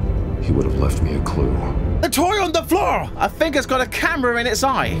 he would have left me a clue. The toy on the floor! I think it's got a camera in its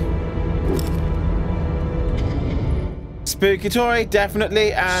eye. Spooky toy,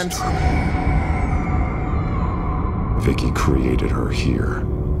 definitely, and... Vicky created her here,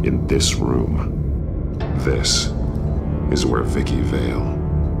 in this room. This is where Vicky Vale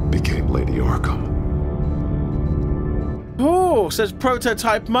became Lady Arkham. Oh, says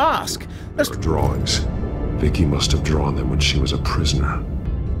prototype mask. There are drawings. Vicky must have drawn them when she was a prisoner.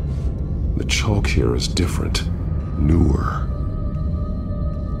 The chalk here is different, newer.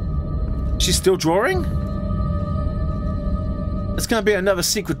 She's still drawing? There's gonna be another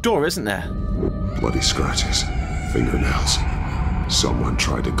secret door, isn't there? Bloody scratches, fingernails. Someone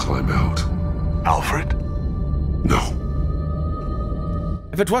tried to climb out. Alfred? No.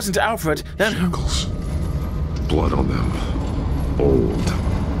 If it wasn't Alfred, then... Shackles. Blood on them. Old.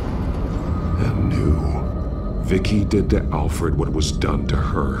 And new. Vicky did to Alfred what was done to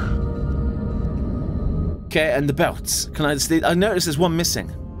her. Okay, and the belts. Can I just... I noticed there's one missing.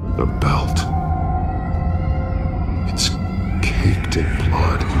 The belt. It's caked in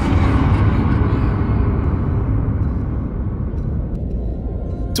blood.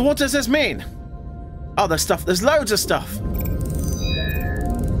 So what does this mean? Oh, there's stuff. There's loads of stuff.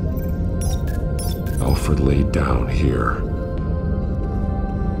 Alfred laid down here.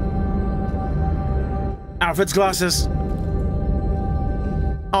 Alfred's glasses.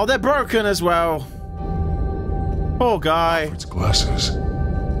 Oh, they're broken as well. Poor guy. Alfred's glasses.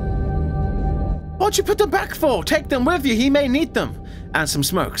 What'd you put them back for? Take them with you. He may need them. And some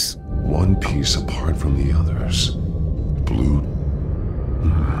smokes. One piece apart from the others. Blue.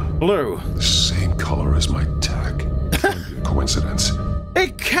 Blue. The same color as my tag. Coincidence.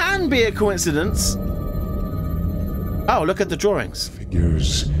 It can be a coincidence. Oh, look at the drawings.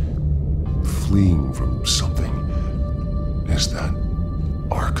 Figures fleeing from something. Is that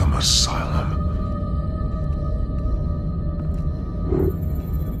Arkham Asylum?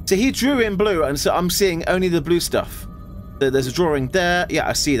 So he drew in blue, and so I'm seeing only the blue stuff. There's a drawing there. Yeah,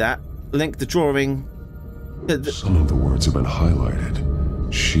 I see that. Link the drawing. Some of the words have been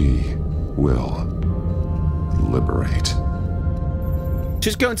highlighted. She will liberate.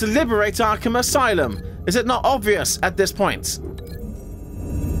 She's going to liberate Arkham Asylum. Is it not obvious at this point?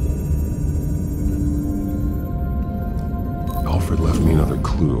 Alfred left me another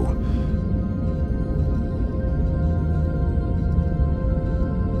clue.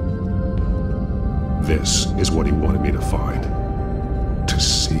 This is what he wanted me to find. To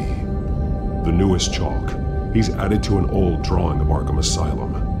see. The newest chalk. He's added to an old drawing of Arkham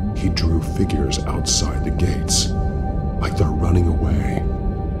Asylum. He drew figures outside the gates. Like they're running away.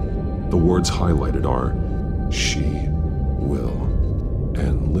 The words highlighted are, she will,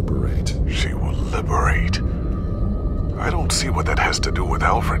 and liberate. She will liberate. I don't see what that has to do with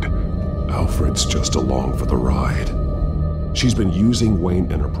Alfred. Alfred's just along for the ride. She's been using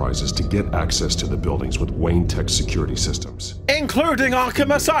Wayne Enterprises to get access to the buildings with Wayne Tech security systems. Including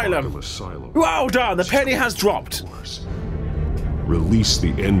Arkham Asylum. Well done, the penny has dropped. Release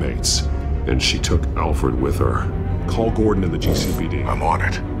the inmates. And she took Alfred with her. Call Gordon and the GCPD. I'm on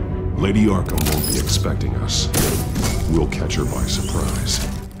it. Lady Arkham won't be expecting us. We'll catch her by surprise.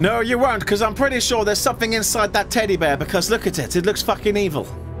 No, you won't, because I'm pretty sure there's something inside that teddy bear, because look at it. It looks fucking evil.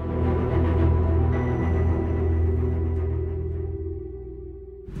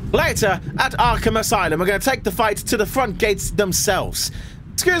 Later, at Arkham Asylum, we're going to take the fight to the front gates themselves.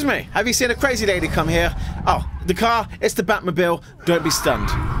 Excuse me, have you seen a crazy lady come here? Oh, the car, it's the Batmobile. Don't be stunned.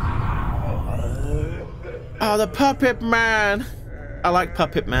 Oh, the Puppet Man. I like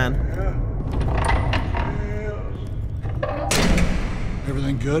Puppet Man.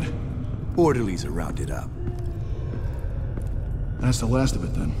 Everything good? Orderlies are rounded up. That's the last of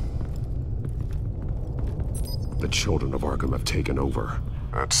it, then. The children of Arkham have taken over.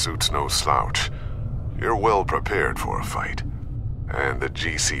 That suit's no slouch. You're well prepared for a fight. And the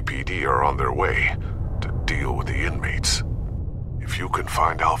GCPD are on their way to deal with the inmates. If you can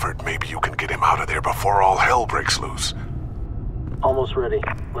find Alfred, maybe you can get him out of there before all hell breaks loose. Almost ready.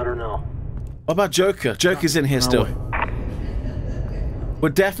 Let her know. What about Joker? Joker's in here still. We're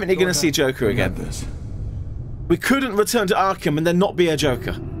definitely going to see Joker again. We couldn't return to Arkham and then not be a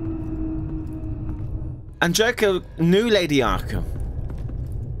Joker. And Joker knew Lady Arkham.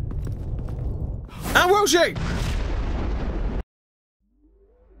 And will she?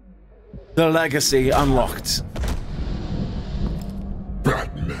 The legacy unlocked.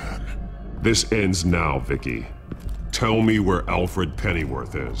 Batman. This ends now, Vicky. Tell me where Alfred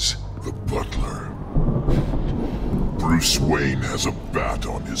Pennyworth is. The butler. Bruce Wayne has a bat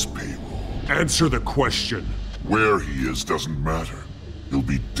on his payroll. Answer the question. Where he is doesn't matter. He'll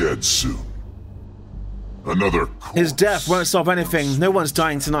be dead soon. Another corpse. His death won't solve anything. No one's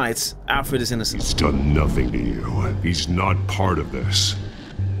dying tonight. Alfred is innocent. He's done nothing to you. He's not part of this.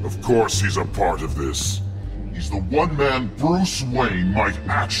 Of course he's a part of this. He's the one man Bruce Wayne might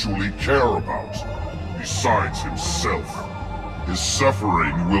actually care about. Besides himself. His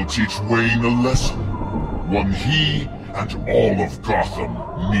suffering will teach Wayne a lesson. One he and all of Gotham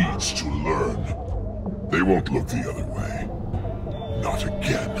needs to learn. They won't look the other way. Not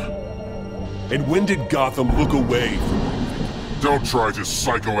again. And when did Gotham look away from you? Don't try to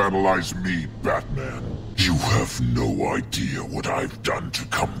psychoanalyze me, Batman. You have no idea what I've done to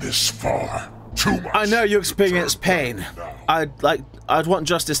come this far. Too much. I know you experience pain. I'd want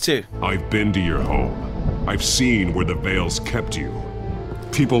justice too. I've been to your home. I've seen where the Veils kept you.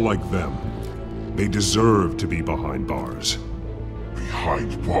 People like them. They deserve to be behind bars.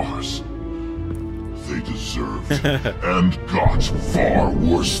 Behind bars? They deserved and got far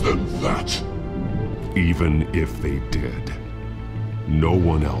worse than that. Even if they did, no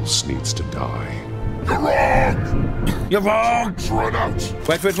one else needs to die. You're wrong! You're wrong! Time's run out.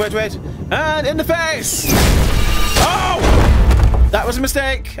 Wait. And in the face! Oh! That was a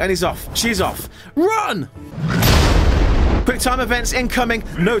mistake. And he's off. She's off. Run! Quick time events incoming,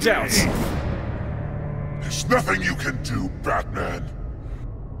 no doubt. There's nothing you can do, Batman.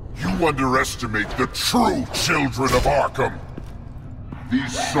 You underestimate the true children of Arkham.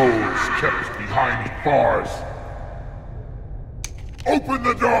 These souls kept behind bars. Open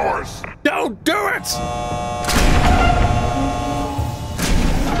the doors! Don't do it!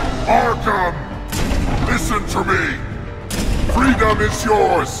 Arkham! Listen to me! Freedom is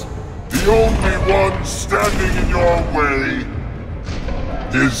yours! The only one standing in your way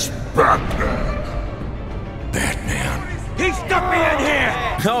is Batman. Batman. He stuck me in here!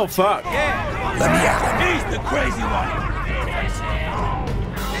 Oh, fuck. Let me out. He's the crazy one.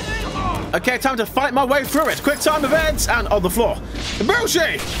 Okay, time to fight my way through it. Quick time events and on the floor.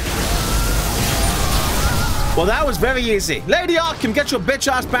 Bullshit! Well, that was very easy. Lady Arkham, get your bitch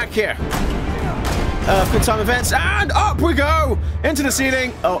ass back here. Quick time events and up we go! Into the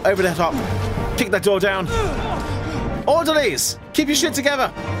ceiling. Oh, over the top. Kick that door down. Orderlies, keep your shit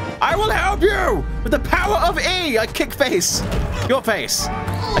together. I will help you with the power of E. I kick face. Your face.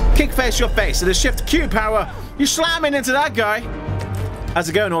 I kick face your face. And the shift Q power. You slamming into that guy. How's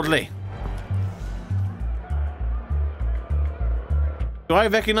it going, orderly? Do I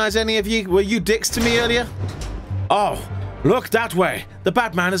recognize any of you? Were you dicks to me earlier? Oh, look that way. The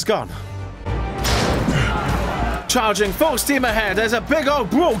Batman is gone. Charging full steam ahead. There's a big old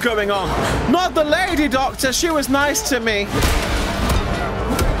brawl going on. Not the lady doctor. She was nice to me.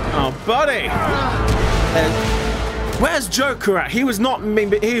 Oh, buddy. Where's Joker at? He would not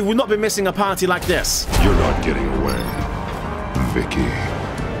be missing a party like this. You're not getting away, Vicky.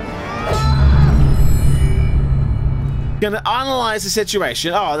 Gonna analyze the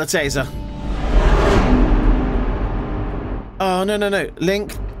situation. Oh, the taser. Oh, no.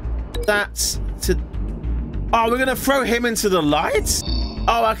 Link that to... Oh, we're gonna throw him into the light?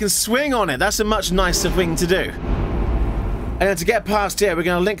 Oh, I can swing on it. That's a much nicer thing to do. And then to get past here, we're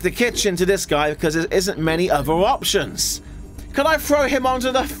gonna link the kitchen to this guy because there isn't many other options. Can I throw him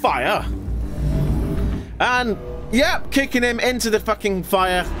onto the fire? And, yep, kicking him into the fucking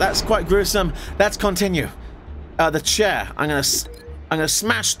fire. That's quite gruesome. Let's continue. The chair. I'm gonna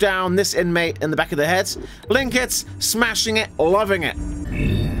smash down this inmate in the back of the head. Link it, smashing it, loving it.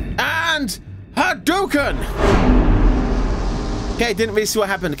 And Hadouken! Okay, didn't really see what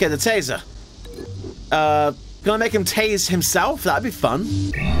happened. Okay, the taser. Gonna make him tase himself? That'd be fun.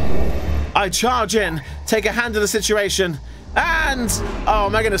 I charge in, take a hand of the situation, and oh,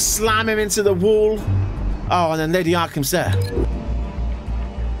 am I gonna slam him into the wall? Oh, and then Lady Arkham's there.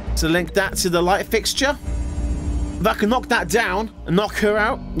 So link that to the light fixture. If I can knock that down and knock her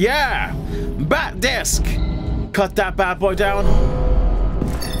out, yeah! Bat disc! Cut that bad boy down.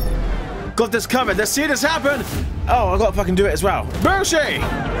 Got this covered. Let's see this happen. Oh, I gotta fucking do it as well. Bushi!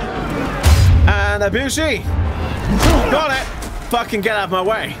 And a Bushi. Got it. Fucking get out of my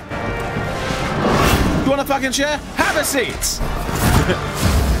way. You want a fucking chair? Have a seat.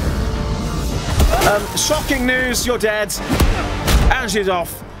 Shocking news. You're dead. And she's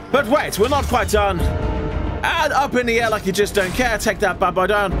off. But wait, we're not quite done. And up in the air like you just don't care. Take that bad boy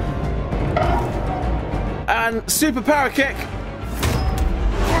down. And super power kick.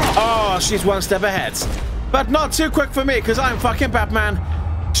 Oh, she's one step ahead. But not too quick for me, because I'm fucking Batman.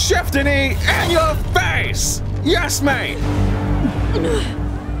 Shift a knee in your face! Yes, mate!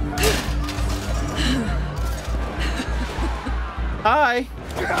 Hi.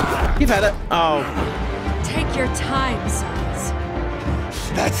 You've had it. Oh. Take your time, sons.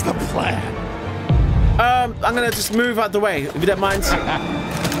 That's the plan. I'm gonna just move out the way, if you don't mind.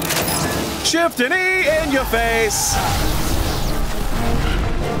 Shift a knee in your face!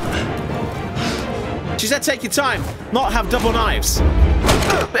 She said take your time, not have double knives.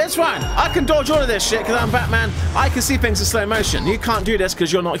 But it's fine. I can dodge all of this shit because I'm Batman. I can see things in slow motion. You can't do this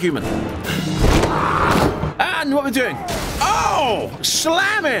because you're not human. And what we're doing? Oh!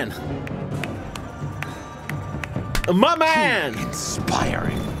 Slamming! My man!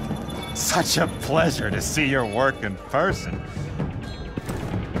 Inspiring. Such a pleasure to see your work in person.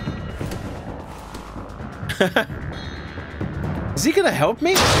 Is he gonna help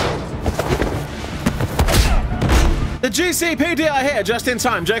me? The GCPD are here just in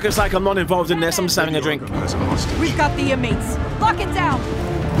time. Joker's like, I'm not involved in this. I'm just having a drink. We've got the inmates. Lock it down.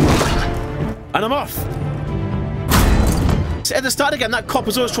 And I'm off. So at the start again, that cop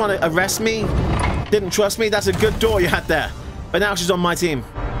was always trying to arrest me. Didn't trust me. That's a good door you had there. But now she's on my team.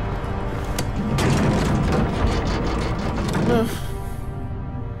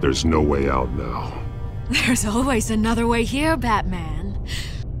 There's no way out now. There's always another way here, Batman.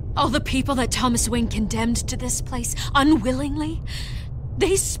 All the people that Thomas Wayne condemned to this place unwillingly,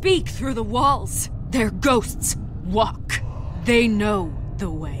 they speak through the walls. Their ghosts walk. They know the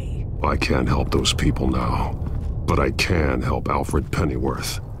way. I can't help those people now, but I can help Alfred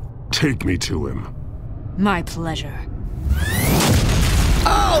Pennyworth. Take me to him. My pleasure.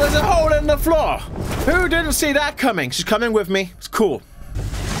 Oh, there's a hole in the floor. Who didn't see that coming? She's coming with me. It's cool.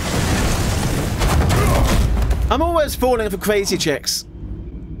 I'm always falling for crazy chicks.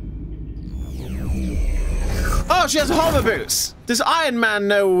 Oh, she has hover boots. Does Iron Man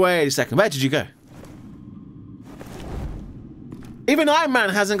know? Wait a second. Where did you go? Even Iron Man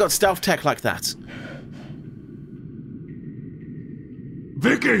hasn't got stealth tech like that.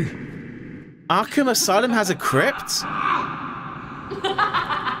 Vicky! Arkham Asylum has a crypt?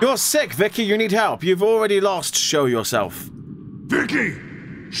 You're sick, Vicky. You need help. You've already lost. Show yourself. Vicky!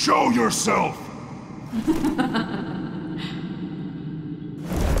 Show yourself!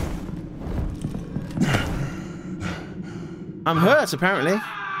 I'm hurt, apparently.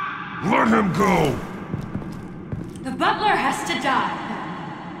 Let him go! The butler has to die.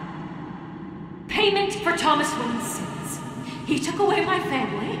 Payment for Thomas Wayne's sins. He took away my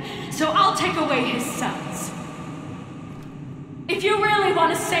family, so I'll take away his sons. If you really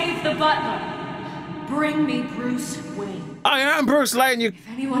want to save the butler, bring me Bruce Wayne. I am Bruce Wayne, you... If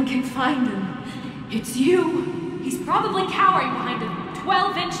anyone can find him, it's you. He's probably cowering behind a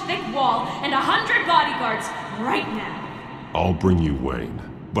 12-inch thick wall and 100 bodyguards right now. I'll bring you Wayne,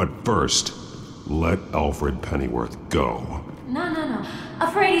 but first, let Alfred Pennyworth go. No.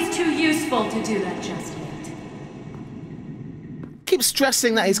 Afraid he's too useful to do that just yet. Keep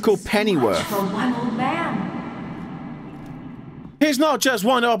stressing that he's called Pennyworth. For one old man. He's not just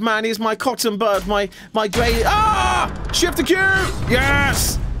one old man, he's my cotton bud, my grey... Ah! Shift the Q!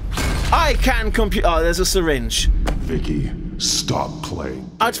 Yes! I can compute... Oh, there's a syringe. Vicky, stop playing.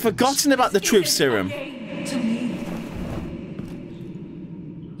 I'd forgotten about the truth serum. To me.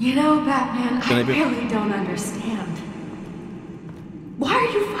 You know, Batman, I really don't understand. Why are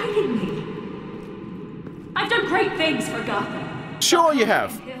you fighting me? I've done great things for Gotham. Sure you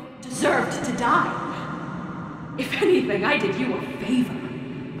have. Hill deserved to die. If anything, I did you a favor.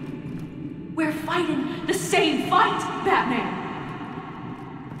 We're fighting the same fight, Batman.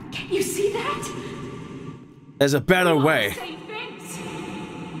 Can you see that? There's a better way.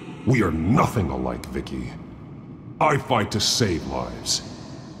 We are nothing alike, Vicky. I fight to save lives.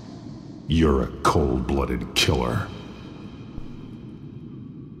 You're a cold-blooded killer.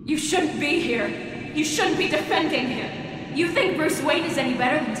 You shouldn't be here. You shouldn't be defending him. You think Bruce Wayne is any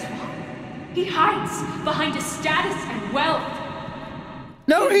better than his father? He hides behind his status and wealth.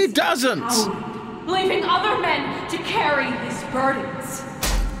 No, he doesn't! Leaving other men to carry his burdens.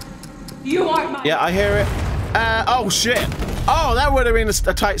 You aren't my... Yeah, I hear it. Oh, shit. Oh, that would have been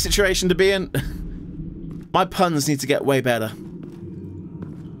a tight situation to be in. My puns need to get way better.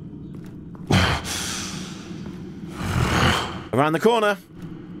 Around the corner.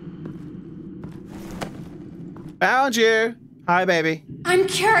 Found you. Hi, baby. I'm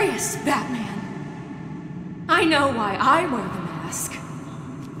curious, Batman. I know why I wear the mask.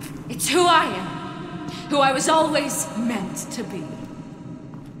 It's who I am. Who I was always meant to be.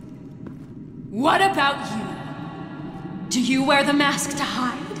 What about you? Do you wear the mask to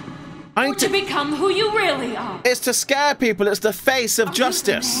hide? Or to become who you really are? It's to scare people. It's the face of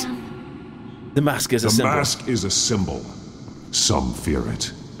justice. The mask is a symbol. The mask is a symbol. Some fear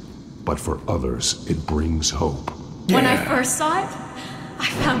it. But for others, it brings hope. When I first saw it, I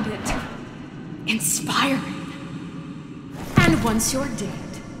found it inspiring. And once you're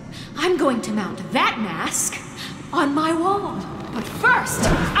dead, I'm going to mount that mask on my wall. But first,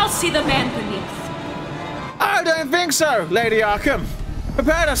 I'll see the man beneath. I don't think so, Lady Arkham.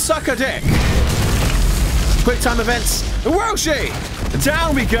 Prepare to suck a dick. Quick time events. Whooshy!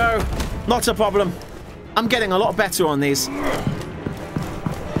 Down we go. Not a problem. I'm getting a lot better on these.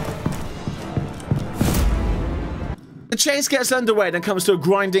 The chase gets underway and comes to a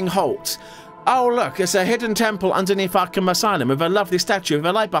grinding halt. Oh look, it's a hidden temple underneath Arkham Asylum with a lovely statue with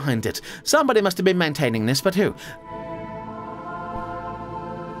a light behind it. Somebody must have been maintaining this, but who?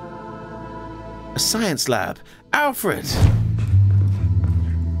 A science lab. Alfred!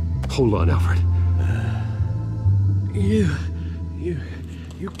 Hold on, Alfred. You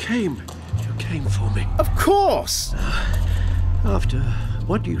came for me. Of course! After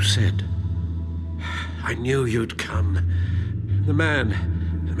what you said, I knew you'd come. The man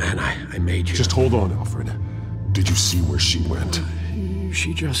I made you. Just hold on, Alfred. Did you see where she went?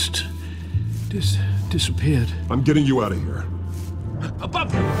 She just disappeared. I'm getting you out of here.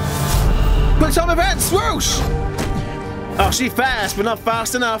 Above you! Quick time event, swoosh! Oh, she's fast, but not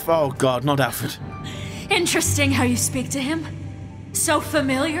fast enough. Oh god, not Alfred. Interesting how you speak to him. So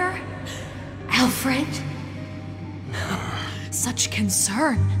familiar. Alfred. Such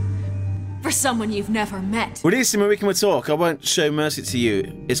concern. For someone you've never met. Release him and we can talk. I won't show mercy to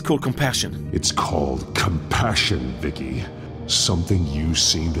you. It's called compassion. It's called compassion, Vicky. Something you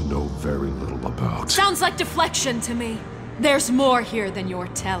seem to know very little about. Sounds like deflection to me. There's more here than you're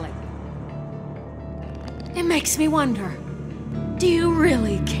telling. It makes me wonder, do you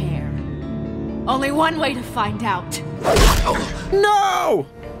really care? Only one way to find out. No!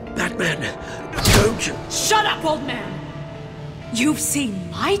 Batman, don't you... Shut up, old man! You've seen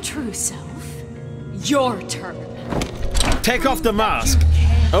my true self. Your turn. Take off the mask.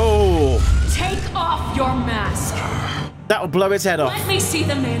 Oh. Take off your mask. That'll blow his head off. Let me see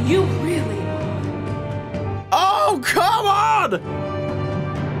the man you really are. Oh, come on!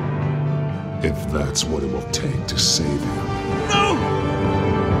 If that's what it will take to save him. No!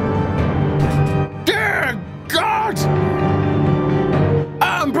 Dear God!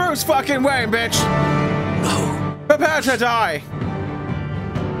 I'm Bruce fucking Wayne, bitch! No. Prepare to die!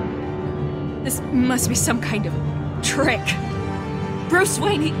 This must be some kind of trick. Bruce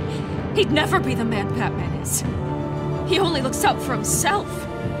Wayne, he'd never be the man Batman is. He only looks out for himself.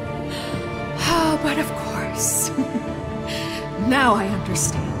 Oh, but of course. Now I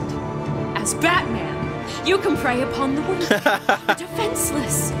understand. As Batman, you can prey upon the weak, the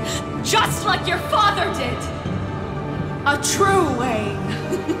defenseless, just like your father did. A true Wayne.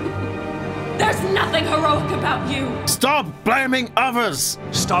 There's nothing heroic about you. Stop blaming others.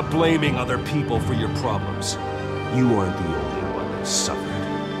 Stop blaming other people for your problems. You aren't the only one that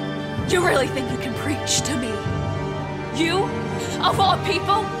suffered. You really think you can preach to me? You? Of all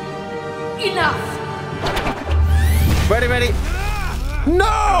people? Enough! Ready, ready.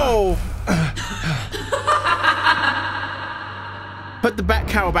 No! Put the bat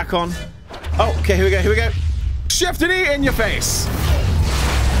cowl back on. Oh, okay, here we go. Shiftity in your face.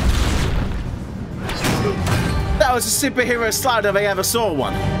 That was a superhero slide if I ever saw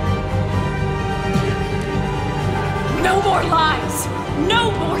one. No more lies!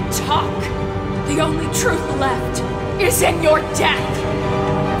 No more talk! The only truth left is in your death!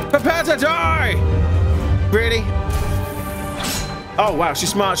 Prepare to die! Really? Oh wow, she's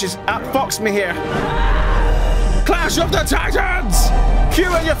smart. She's outfoxed me here. Clash of the Titans!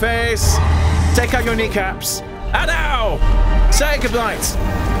 Q in your face! Take out your kneecaps. And now! Say goodnight!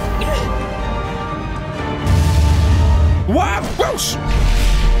 Wow! Whoosh!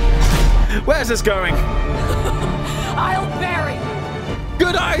 Where's this going? I'll bury you!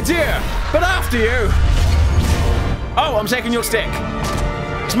 Good idea! But after you! Oh, I'm taking your stick.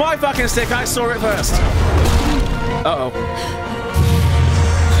 It's my fucking stick, I saw it first. Uh-oh.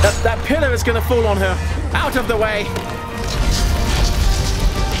 That pillar is gonna fall on her. Out of the way!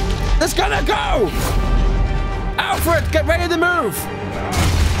 It's gonna go! Alfred, get ready to move!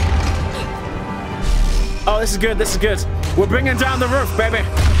 Oh, this is good, this is good. We're bringing down the roof, baby!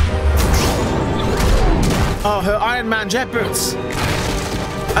 Oh, her Iron Man jet boots!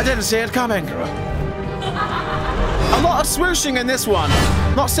 I didn't see it coming. A lot of swooshing in this one.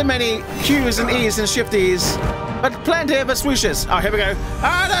 Not so many Q's and E's and Shift E's, but plenty of swooshes. Oh, here we go.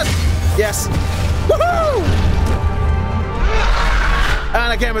 Yes. Woohoo!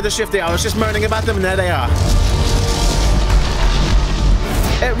 And again with the Shift E. I was just moaning about them, and there they are.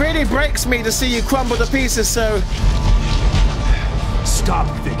 It really breaks me to see you crumble to pieces, so... Stop,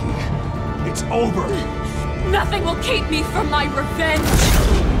 Vicky. It's over. Nothing will keep me from my revenge.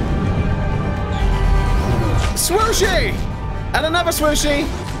 Swooshy! And another swooshy!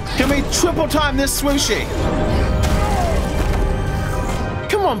 Can we triple time this swooshy?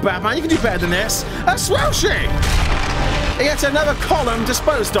 Come on, Batman, you can do better than this. A swooshy! Yet another column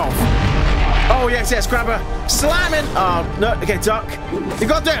disposed of. Oh, yes, yes, grab her. Slamming! Oh, no, okay, duck. You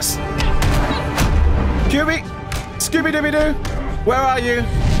got this! QB! Scooby-Dooby-Doo! Where are you?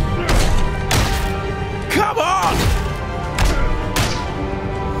 Come on!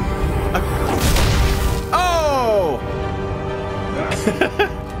 Oh!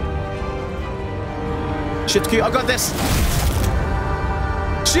 Shift Q, I got this.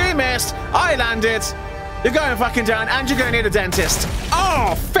 She missed. I landed. You're going fucking down, and you're going to need a dentist.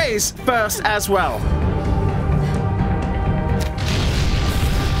 Oh, face first as well.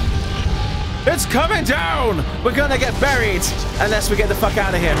 It's coming down. We're gonna get buried unless we get the fuck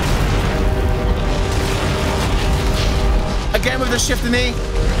out of here. Again with the shift and E.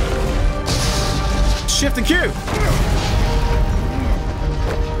 Shift and Q.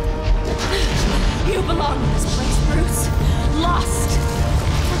 You belong in this place, Bruce. Lost,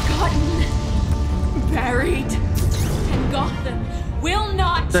 forgotten, buried. And Gotham will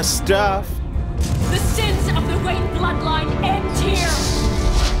not... The stuff. The sins of the Wayne bloodline end here.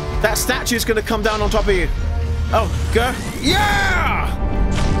 That statue's gonna come down on top of you. Oh, go. Yeah!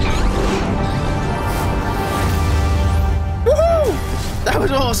 Woohoo! That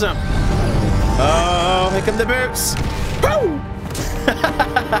was awesome. Oh, here come the boots. Woo!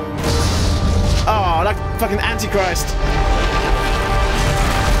 Oh, like fucking Antichrist.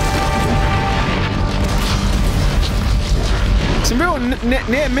 Some real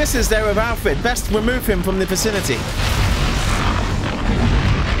near misses there with Alfred. Best remove him from the vicinity.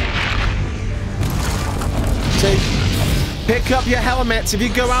 So, pick up your helmets. If you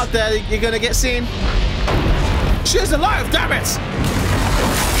go out there, you're gonna get seen. She's alive, damn it!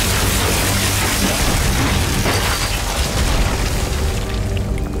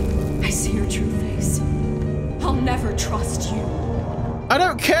 I see your true face. I'll never trust you. I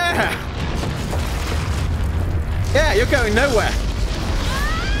don't care! Yeah, you're going nowhere.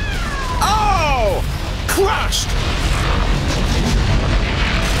 Oh! Crushed!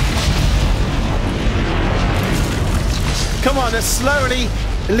 Come on, let's slowly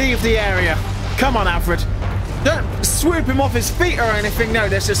leave the area. Come on, Alfred. Don't swoop him off his feet or anything. No,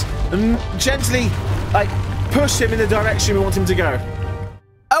 let's just gently, like, push him in the direction we want him to go.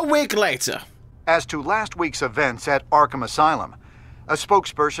 A week later. As to last week's events at Arkham Asylum, a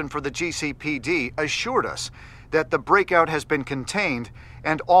spokesperson for the GCPD assured us that the breakout has been contained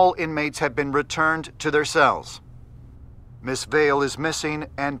and all inmates have been returned to their cells. Miss Vale is missing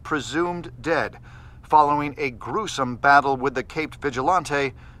and presumed dead, following a gruesome battle with the caped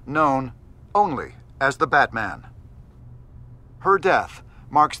vigilante known only as the Batman. Her death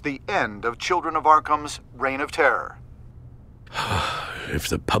marks the end of Children of Arkham's reign of terror. If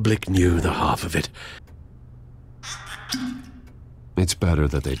the public knew the half of it. It's better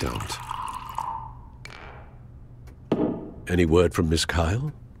that they don't. Any word from Miss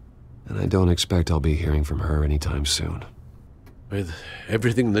Kyle? And I don't expect I'll be hearing from her anytime soon. With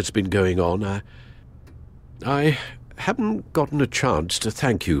everything that's been going on, I haven't gotten a chance to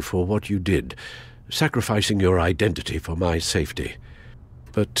thank you for what you did. sacrificing your identity for my safety.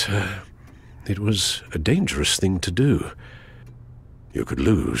 But it was a dangerous thing to do. You could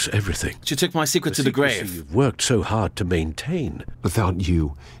lose everything. She took my secret to the grave. You've worked so hard to maintain. Without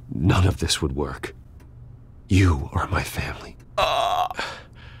you, none of this would work. You are my family.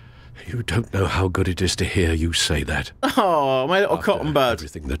 You don't know how good it is to hear you say that. Oh, my little cotton bud.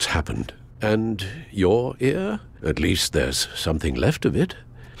 Everything that's happened. And your ear? At least there's something left of it.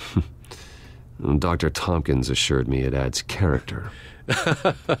 Dr. Tompkins assured me it adds character.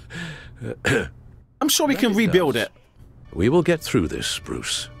 I'm sure we can rebuild it. We will get through this,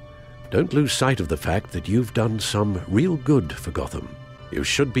 Bruce. Don't lose sight of the fact that you've done some real good for Gotham. You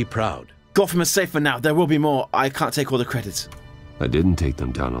should be proud. Gotham is safe for now. There will be more. I can't take all the credit. I didn't take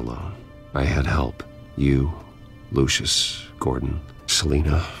them down alone. I had help. You, Lucius, Gordon,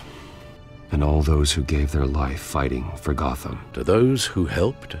 Selina, and all those who gave their life fighting for Gotham. To those who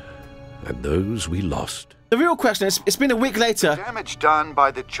helped, and those we lost. The real question is, it's been a week later. Damage done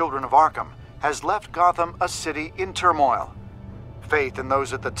by the children of Arkham has left Gotham a city in turmoil. Faith in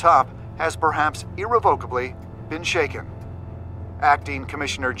those at the top has perhaps irrevocably been shaken. Acting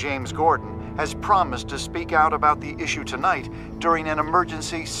Commissioner James Gordon has promised to speak out about the issue tonight during an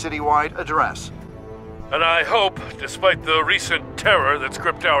emergency citywide address. And I hope, despite the recent terror that's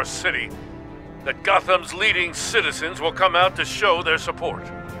gripped our city, that Gotham's leading citizens will come out to show their support.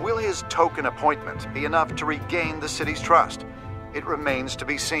 Will his token appointment be enough to regain the city's trust? It remains to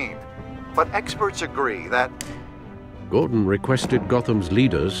be seen. But experts agree that Gordon requested Gotham's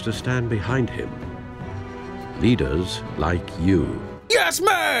leaders to stand behind him. Leaders like you. Yes,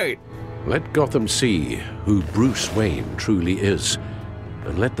 mate! Let Gotham see who Bruce Wayne truly is,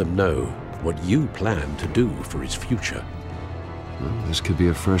 and let them know what you plan to do for his future. Well, this could be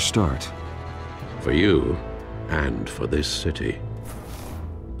a fresh start. For you, and for this city.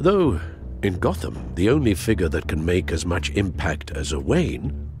 Though, in Gotham, the only figure that can make as much impact as a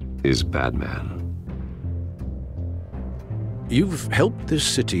Wayne is Batman. You've helped this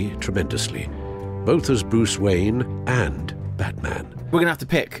city tremendously, both as Bruce Wayne and Batman. We're gonna have to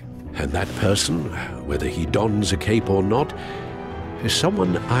pick. And that person, whether he dons a cape or not, is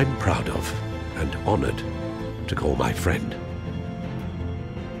someone I'm proud of and honored to call my friend.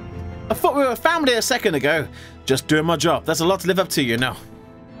 I thought we were a family a second ago. Just doing my job. That's a lot to live up to, you know.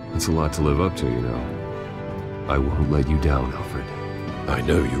 It's a lot to live up to, you know. I won't let you down, Alfred. I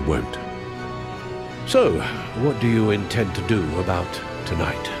know you won't. So, what do you intend to do about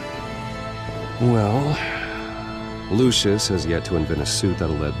tonight? Well, Lucius has yet to invent a suit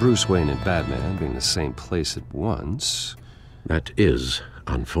that'll let Bruce Wayne and Batman be in the same place at once. That is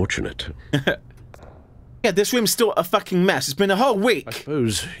unfortunate. Yeah, this room's still a fucking mess. It's been a whole week. I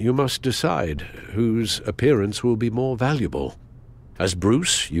suppose you must decide whose appearance will be more valuable. As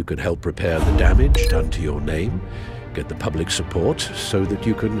Bruce, you can help repair the damage done to your name, get the public support so that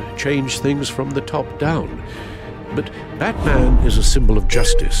you can change things from the top down. But Batman is a symbol of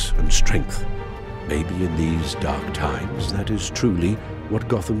justice and strength. Maybe in these dark times, that is truly what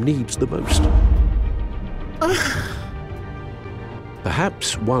Gotham needs the most.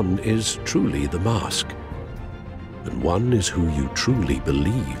 Perhaps one is truly the mask, and one is who you truly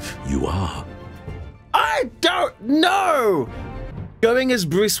believe you are. I don't know! Going as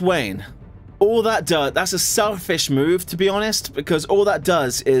Bruce Wayne, all that does, that's a selfish move, to be honest, because all that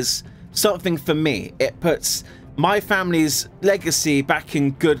does is something for me. It puts my family's legacy back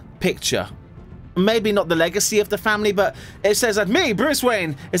in good picture. Maybe not the legacy of the family, but it says that me, Bruce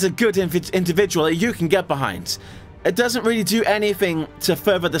Wayne, is a good individual that you can get behind. It doesn't really do anything to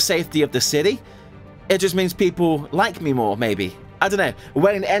further the safety of the city. It just means people like me more, maybe. I don't know.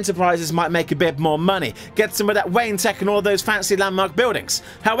 Wayne Enterprises might make a bit more money, get some of that Wayne tech and all those fancy landmark buildings.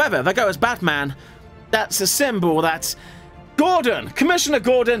 However, if I go as Batman, that's a symbol that Gordon, Commissioner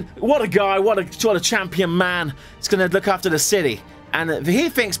Gordon, what a guy, what a champion man. He's going to look after the city. And if he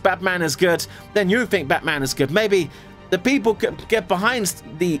thinks Batman is good, then you think Batman is good. Maybe the people could get behind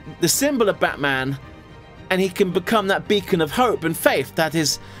the symbol of Batman, and he can become that beacon of hope and faith that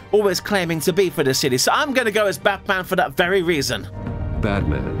is always claiming to be for the city. So I'm going to go as Batman for that very reason.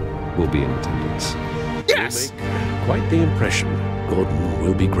 Batman will be in attendance. Yes! You make quite the impression. Gordon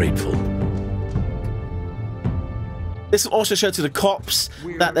will be grateful. This will also show to the cops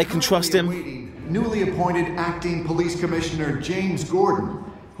that they can trust him. Newly appointed Acting Police Commissioner James Gordon,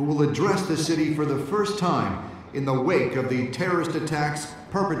 who will address the city for the first time in the wake of the terrorist attacks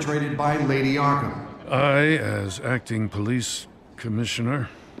perpetrated by Lady Arkham. I, as Acting Police Commissioner...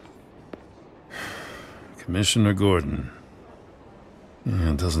 Commissioner Gordon.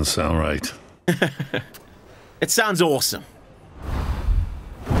 It doesn't sound right. It sounds awesome.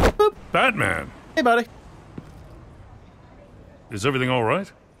 Batman! Hey, buddy. Is everything all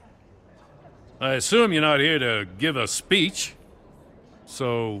right? I assume you're not here to give a speech.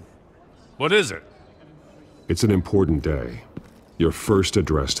 So, what is it? It's an important day. Your first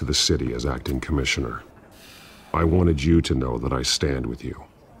address to the city as acting commissioner. I wanted you to know that I stand with you.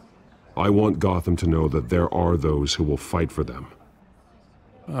 I want Gotham to know that there are those who will fight for them.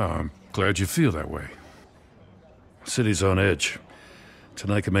 Oh, I'm glad you feel that way. City's on edge.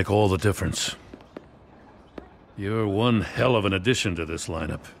 Tonight can make all the difference. You're one hell of an addition to this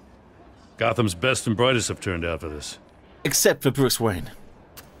lineup. Gotham's best and brightest have turned out for this. Except for Bruce Wayne.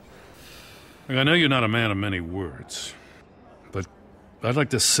 I know you're not a man of many words, but I'd like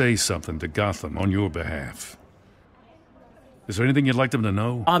to say something to Gotham on your behalf. Is there anything you'd like them to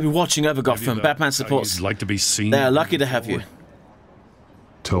know? I'll be watching over Gotham. Batman supports. You'd like to be seen? They're lucky to have you.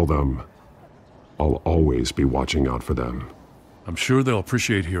 Tell them I'll always be watching out for them. I'm sure they'll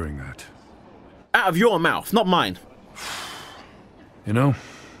appreciate hearing that. Out of your mouth, not mine. You know,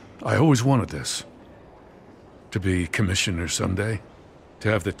 I always wanted this. To be commissioner someday. To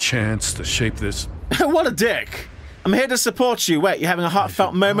have the chance to shape this. What a dick. I'm here to support you. Wait, you're having a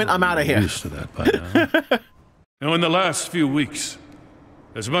heartfelt moment? I'm out of here. Used to that by now. Now, in the last few weeks,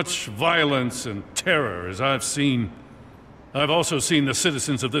 as much violence and terror as I've seen, I've also seen the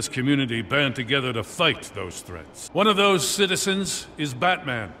citizens of this community band together to fight those threats. One of those citizens is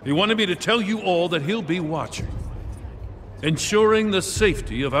Batman. He wanted me to tell you all that he'll be watching, ensuring the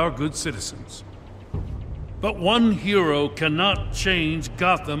safety of our good citizens. But one hero cannot change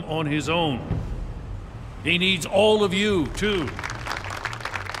Gotham on his own. He needs all of you, too.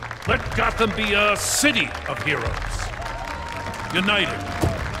 Let Gotham be a city of heroes. United,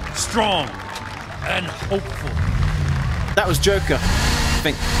 strong, and hopeful. That was Joker, I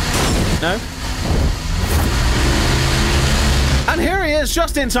think. No? And here he is,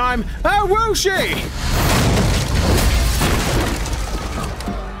 just in time. Oh, whooshy!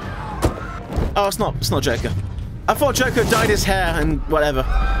 Oh, it's not Joker. I thought Joker dyed his hair and whatever.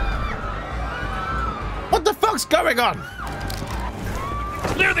 What the fuck's going on?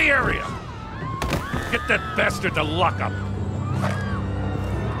 Clear the area! Get that bastard to lock up!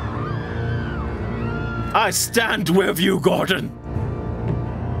 I stand with you, Gordon.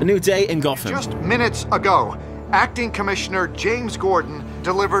 A new day in Gotham. Just minutes ago, Acting Commissioner James Gordon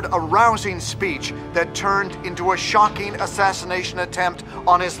delivered a rousing speech that turned into a shocking assassination attempt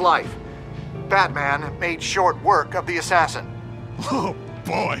on his life. Batman made short work of the assassin. Oh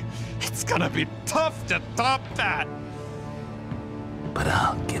boy, it's gonna be tough to top that. But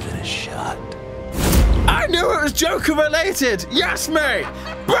I'll give it a shot. I knew it was Joker related! Yes, mate!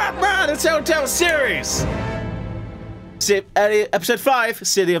 Batman, the Telltale series! Episode 5,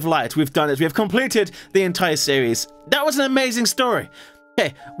 City of Light. We've done it. We have completed the entire series. That was an amazing story.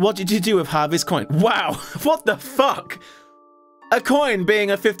 Okay, what did you do with Harvey's coin? Wow, what the fuck? A coin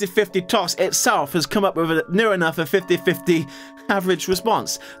being a 50-50 toss itself has come up with a near enough a 50-50 average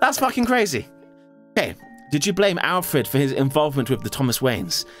response. That's fucking crazy. Okay, did you blame Alfred for his involvement with the Thomas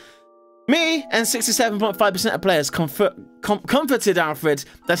Waynes? Me and 67.5% of players comforted Alfred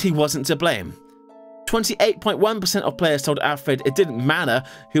that he wasn't to blame. 28.1% of players told Alfred it didn't matter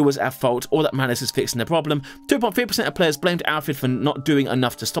who was at fault, all that matters is fixing the problem. 2.3% of players blamed Alfred for not doing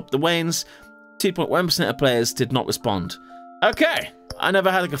enough to stop the Waynes. 2.1% of players did not respond. Okay, I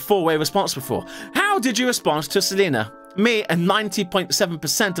never had like a four-way response before. How did you respond to Selina? Me and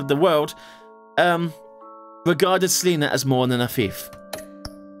 90.7% of the world regarded Selina as more than a thief.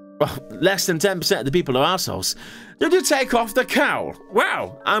 Well, less than 10% of the people are assholes. Did you take off the cowl?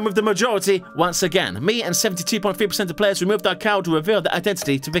 Wow, I'm with the majority once again. Me and 72.3% of players removed our cowl to reveal their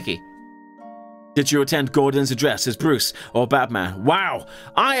identity to Vicky. Did you attend Gordon's address as Bruce or Batman? Wow,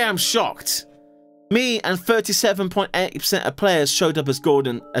 I am shocked. Me and 37.8% of players showed up as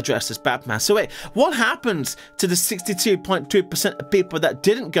Gordon addressed as Batman. So wait, what happened to the 62.2% of people that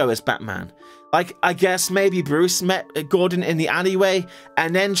didn't go as Batman? Like, I guess maybe Bruce met Gordon in the alleyway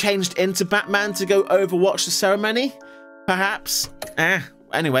and then changed into Batman to go overwatch the ceremony? Perhaps?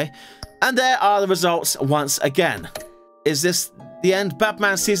 Anyway. And there are the results once again. Is this the end?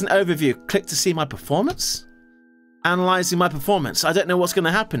 Batman season overview. Click to see my performance? Analyzing my performance. I don't know what's going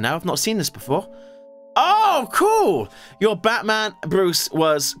to happen now. I've not seen this before. Oh, cool! Your Batman, Bruce,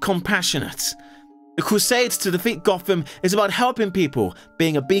 was compassionate. The crusade to defeat Gotham is about helping people,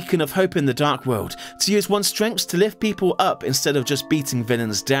 being a beacon of hope in the dark world, to use one's strengths to lift people up instead of just beating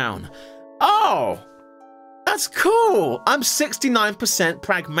villains down. Oh! That's cool! I'm 69%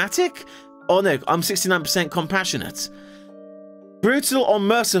 pragmatic? Oh no, I'm 69% compassionate. Brutal or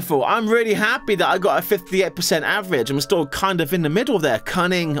merciful? I'm really happy that I got a 58% average. I'm still kind of in the middle there.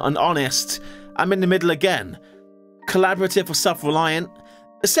 Cunning and honest. I'm in the middle again. Collaborative or self-reliant.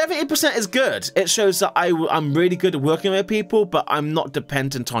 70% is good. It shows that I'm really good at working with people, but I'm not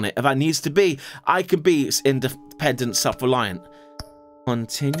dependent on it. If I needs to be, I can be independent, self-reliant.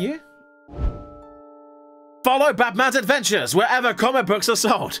 Continue. Follow Batman's adventures wherever comic books are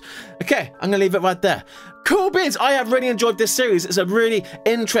sold. Okay, I'm gonna leave it right there. Cool beans, I have really enjoyed this series. It's a really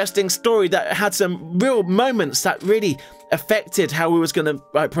interesting story that had some real moments that really affected how we was gonna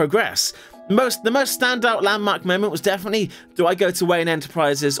progress. The most standout landmark moment was definitely, do I go to Wayne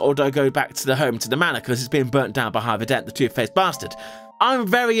Enterprises or do I go back to the home, to the manor, because it's being burnt down by Harvey Dent, the two-faced bastard. I'm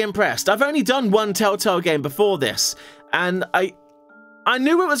very impressed. I've only done one Telltale game before this, and I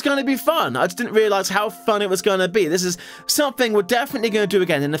knew it was going to be fun. I just didn't realize how fun it was going to be. This is something we're definitely going to do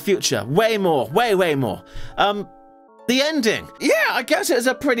again in the future. Way more. Way more. The ending. Yeah, I guess it was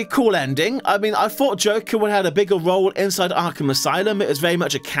a pretty cool ending. I mean, I thought Joker would have had a bigger role inside Arkham Asylum. It was very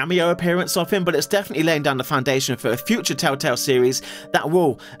much a cameo appearance of him, but it's definitely laying down the foundation for a future Telltale series that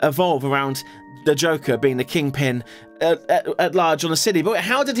will evolve around the Joker being the kingpin at large on the city. But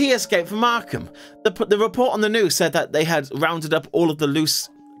how did he escape from Arkham? The report on the news said that they had rounded up all of the loose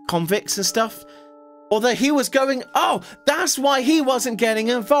convicts and stuff. Or that he was going, oh, that's why he wasn't getting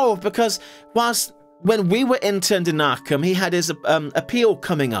involved, because when we were interned in Arkham, he had his appeal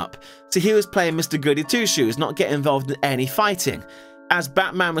coming up. So he was playing Mr. Goody Two-Shoes, not getting involved in any fighting. As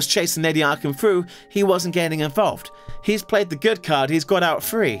Batman was chasing Lady Arkham through, he wasn't getting involved. He's played the good card, he's got out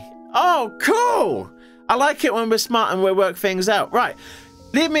free. Oh, cool! I like it when we're smart and we work things out. Right,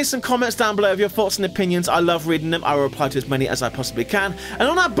 leave me some comments down below of your thoughts and opinions. I love reading them. I will reply to as many as I possibly can. And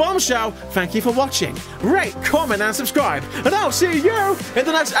on that bombshell, thank you for watching. Rate, comment, and subscribe. And I'll see you in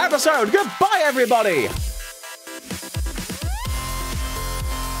the next episode. Goodbye, everybody!